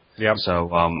on it. Yep. So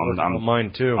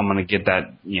mine too. I'm going to get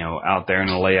that out there and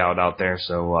the layout out there,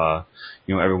 so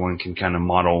everyone can kind of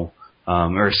model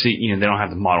or see. They don't have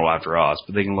to model after us,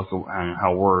 but they can look at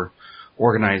how we're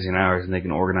organizing ours, and they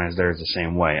can organize theirs the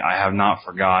same way. I have not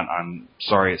forgot. I'm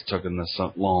sorry it's taken this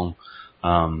so long,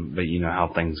 but you know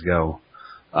how things go.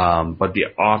 But the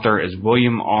author is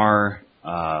William R.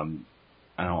 I'm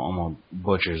going to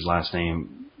butcher his last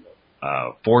name,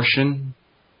 Fortune.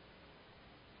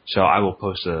 So I will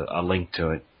post a link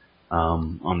to it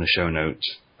on the show notes.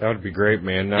 That would be great,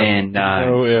 man. Now, and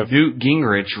Newt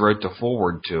Gingrich wrote the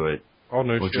foreword to it,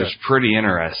 which was pretty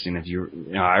interesting. If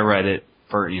I read it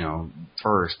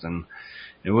first, and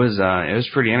it was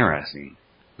pretty interesting.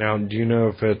 Now, do you know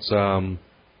if it's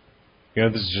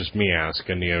this is just me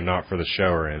asking, not for the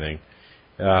show or anything.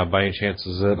 By any chance,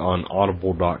 is it on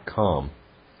Audible.com?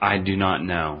 I do not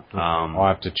know. I'll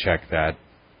have to check that.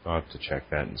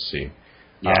 And see.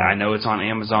 Yeah, I know it's on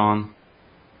Amazon.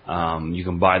 You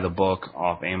can buy the book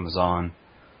off Amazon.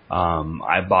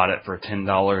 I bought it for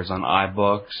 $10 on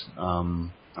iBooks.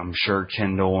 I'm sure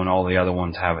Kindle and all the other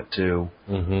ones have it too.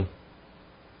 Mm-hmm.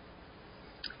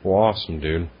 Well, awesome,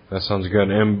 dude. That sounds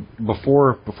good. And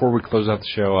before we close out the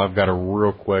show, I've got a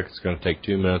real quick. It's going to take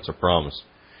 2 minutes, I promise.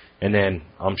 And then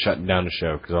I'm shutting down the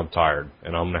show because I'm tired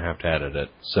and I'm going to have to edit it.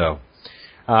 So,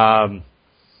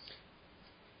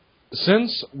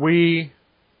 since we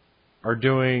are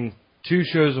doing 2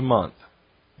 shows a month,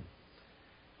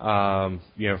 from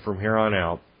here on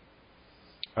out,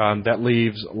 that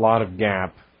leaves a lot of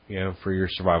gap, for your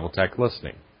survival tech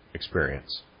listening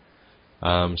experience.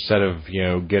 Instead of,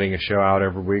 getting a show out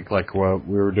every week like what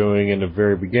we were doing in the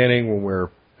very beginning when we were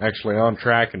actually on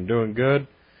track and doing good,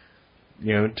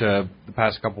 to the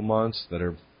past couple months that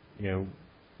are,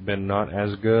 been not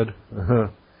as good.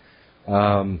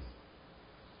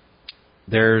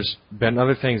 There's been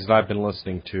other things that I've been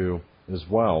listening to as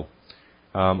well.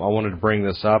 I wanted to bring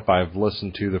this up. I've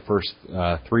listened to the first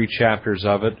 3 chapters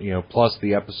of it, plus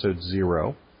the episode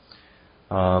 0.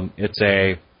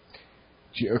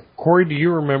 Corey, do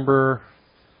you remember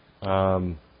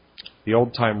the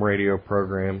old time radio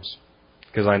programs?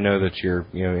 Because I know that you're,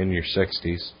 in your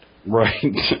 60s. Right.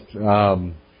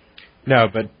 No,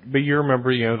 but you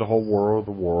remember, the whole War of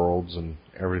the Worlds and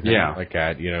everything like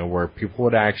that, where people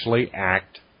would actually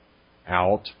act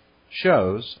out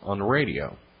shows on the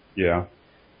radio. Yeah.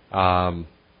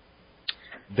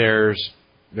 There's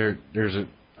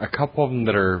a couple of them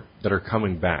that are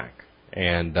coming back,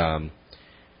 and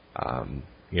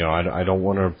I don't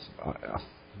want to.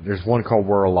 There's one called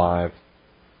We're Alive.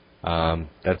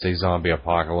 That's a zombie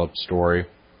apocalypse story.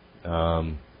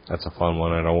 That's a fun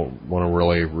one. I don't want to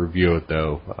really review it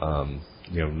though.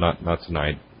 Not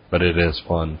tonight, but it is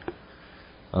fun.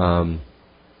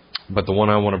 But the one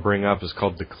I want to bring up is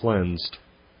called The Cleansed.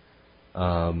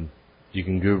 You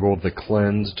can Google The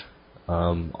Cleansed,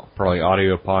 probably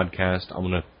audio podcast. I'm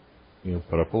gonna,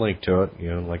 put up a link to it,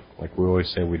 like we always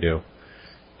say we do.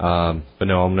 But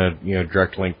no, I'm gonna,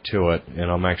 direct link to it,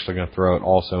 and I'm actually gonna throw it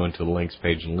also into the links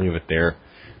page and leave it there.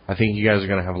 I think you guys are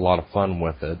gonna have a lot of fun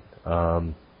with it.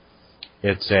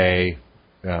 It's a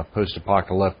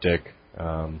post-apocalyptic,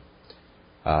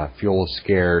 fuel is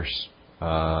scarce,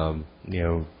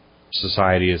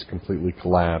 society is completely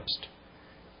collapsed,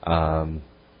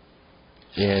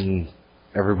 and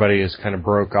everybody is kind of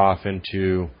broke off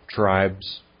into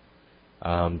tribes.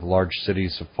 The large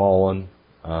cities have fallen,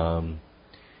 and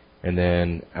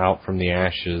then out from the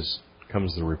ashes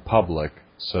comes the Republic.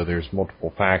 So there's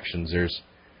multiple factions. There's,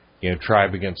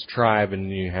 tribe against tribe,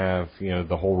 and you have,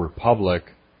 the whole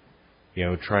Republic,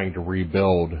 trying to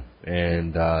rebuild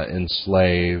and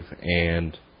enslave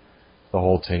and the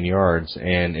whole 10 yards.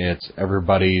 And it's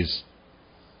everybody's,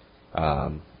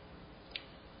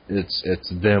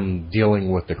 it's them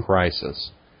dealing with the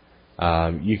crisis.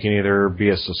 You can either be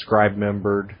a subscribed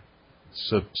member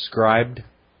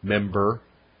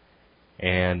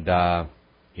and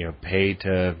pay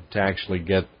to actually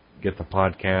get the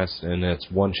podcast, and it's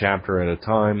one chapter at a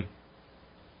time.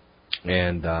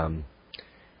 And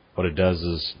what it does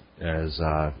is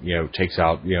takes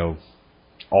out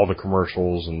all the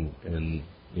commercials and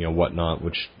whatnot,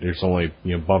 which there's only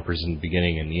bumpers in the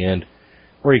beginning and the end,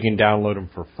 or you can download them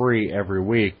for free every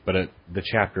week. But the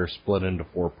chapter is split into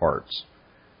 4 parts,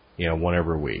 one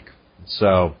every week.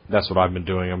 So that's what I've been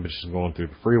doing. I'm just going through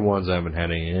the free ones. I haven't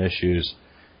had any issues.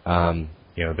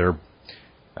 They're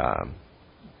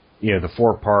the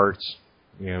 4 parts,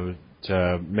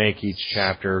 to make each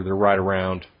chapter, they're right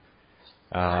around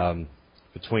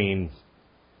between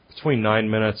 9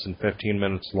 minutes and 15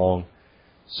 minutes long.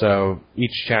 So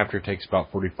each chapter takes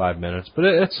about 45 minutes, but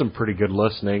it's some pretty good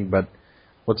listening. But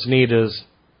what's neat is,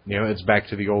 it's back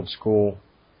to the old school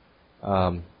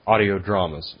audio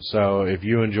dramas. So if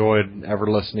you enjoyed ever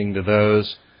listening to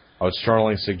those, I would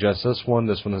strongly suggest this one.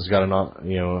 This one has got an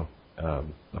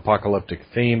apocalyptic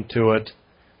theme to it.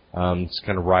 It's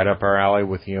kind of right up our alley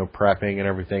with prepping and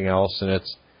everything else, and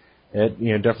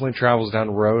it definitely travels down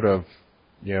the road of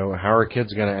how are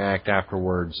kids going to act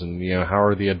afterwards, and how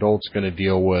are the adults going to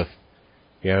deal with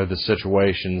the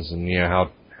situations, and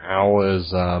how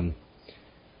is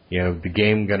the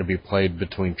game going to be played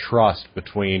between trust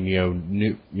between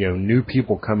new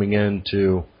people coming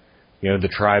into the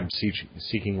tribe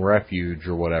seeking refuge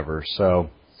or whatever. So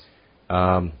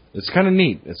it's kind of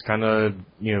neat. It's kind of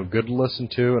good to listen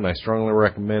to, and I strongly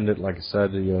recommend it. Like I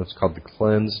said, it's called The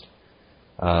Cleansed.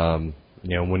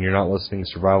 When you're not listening to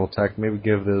Survival Tech, maybe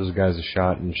give those guys a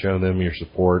shot and show them your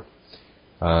support.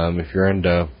 If you're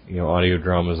into audio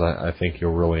dramas, I think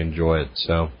you'll really enjoy it.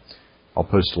 So I'll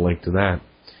post a link to that.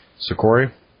 So Corey,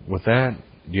 with that,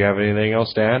 do you have anything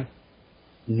else to add?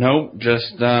 Nope.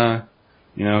 Just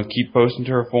keep posting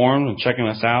to our forum and checking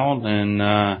us out, and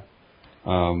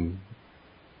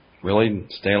really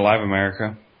stay alive,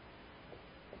 America.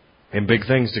 And big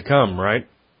things to come, right?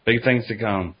 Big things to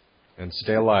come. And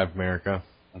stay alive, America.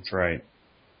 That's right.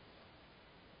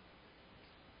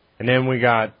 And then we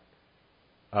got,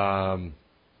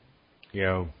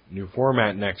 new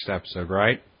format next episode,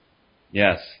 right?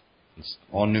 Yes.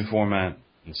 All new format.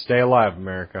 And stay alive,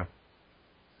 America.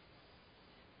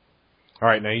 All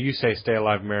right, now you say stay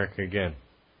alive, America again.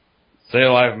 Stay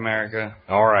alive, America.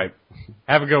 All right.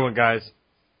 Have a good one, guys.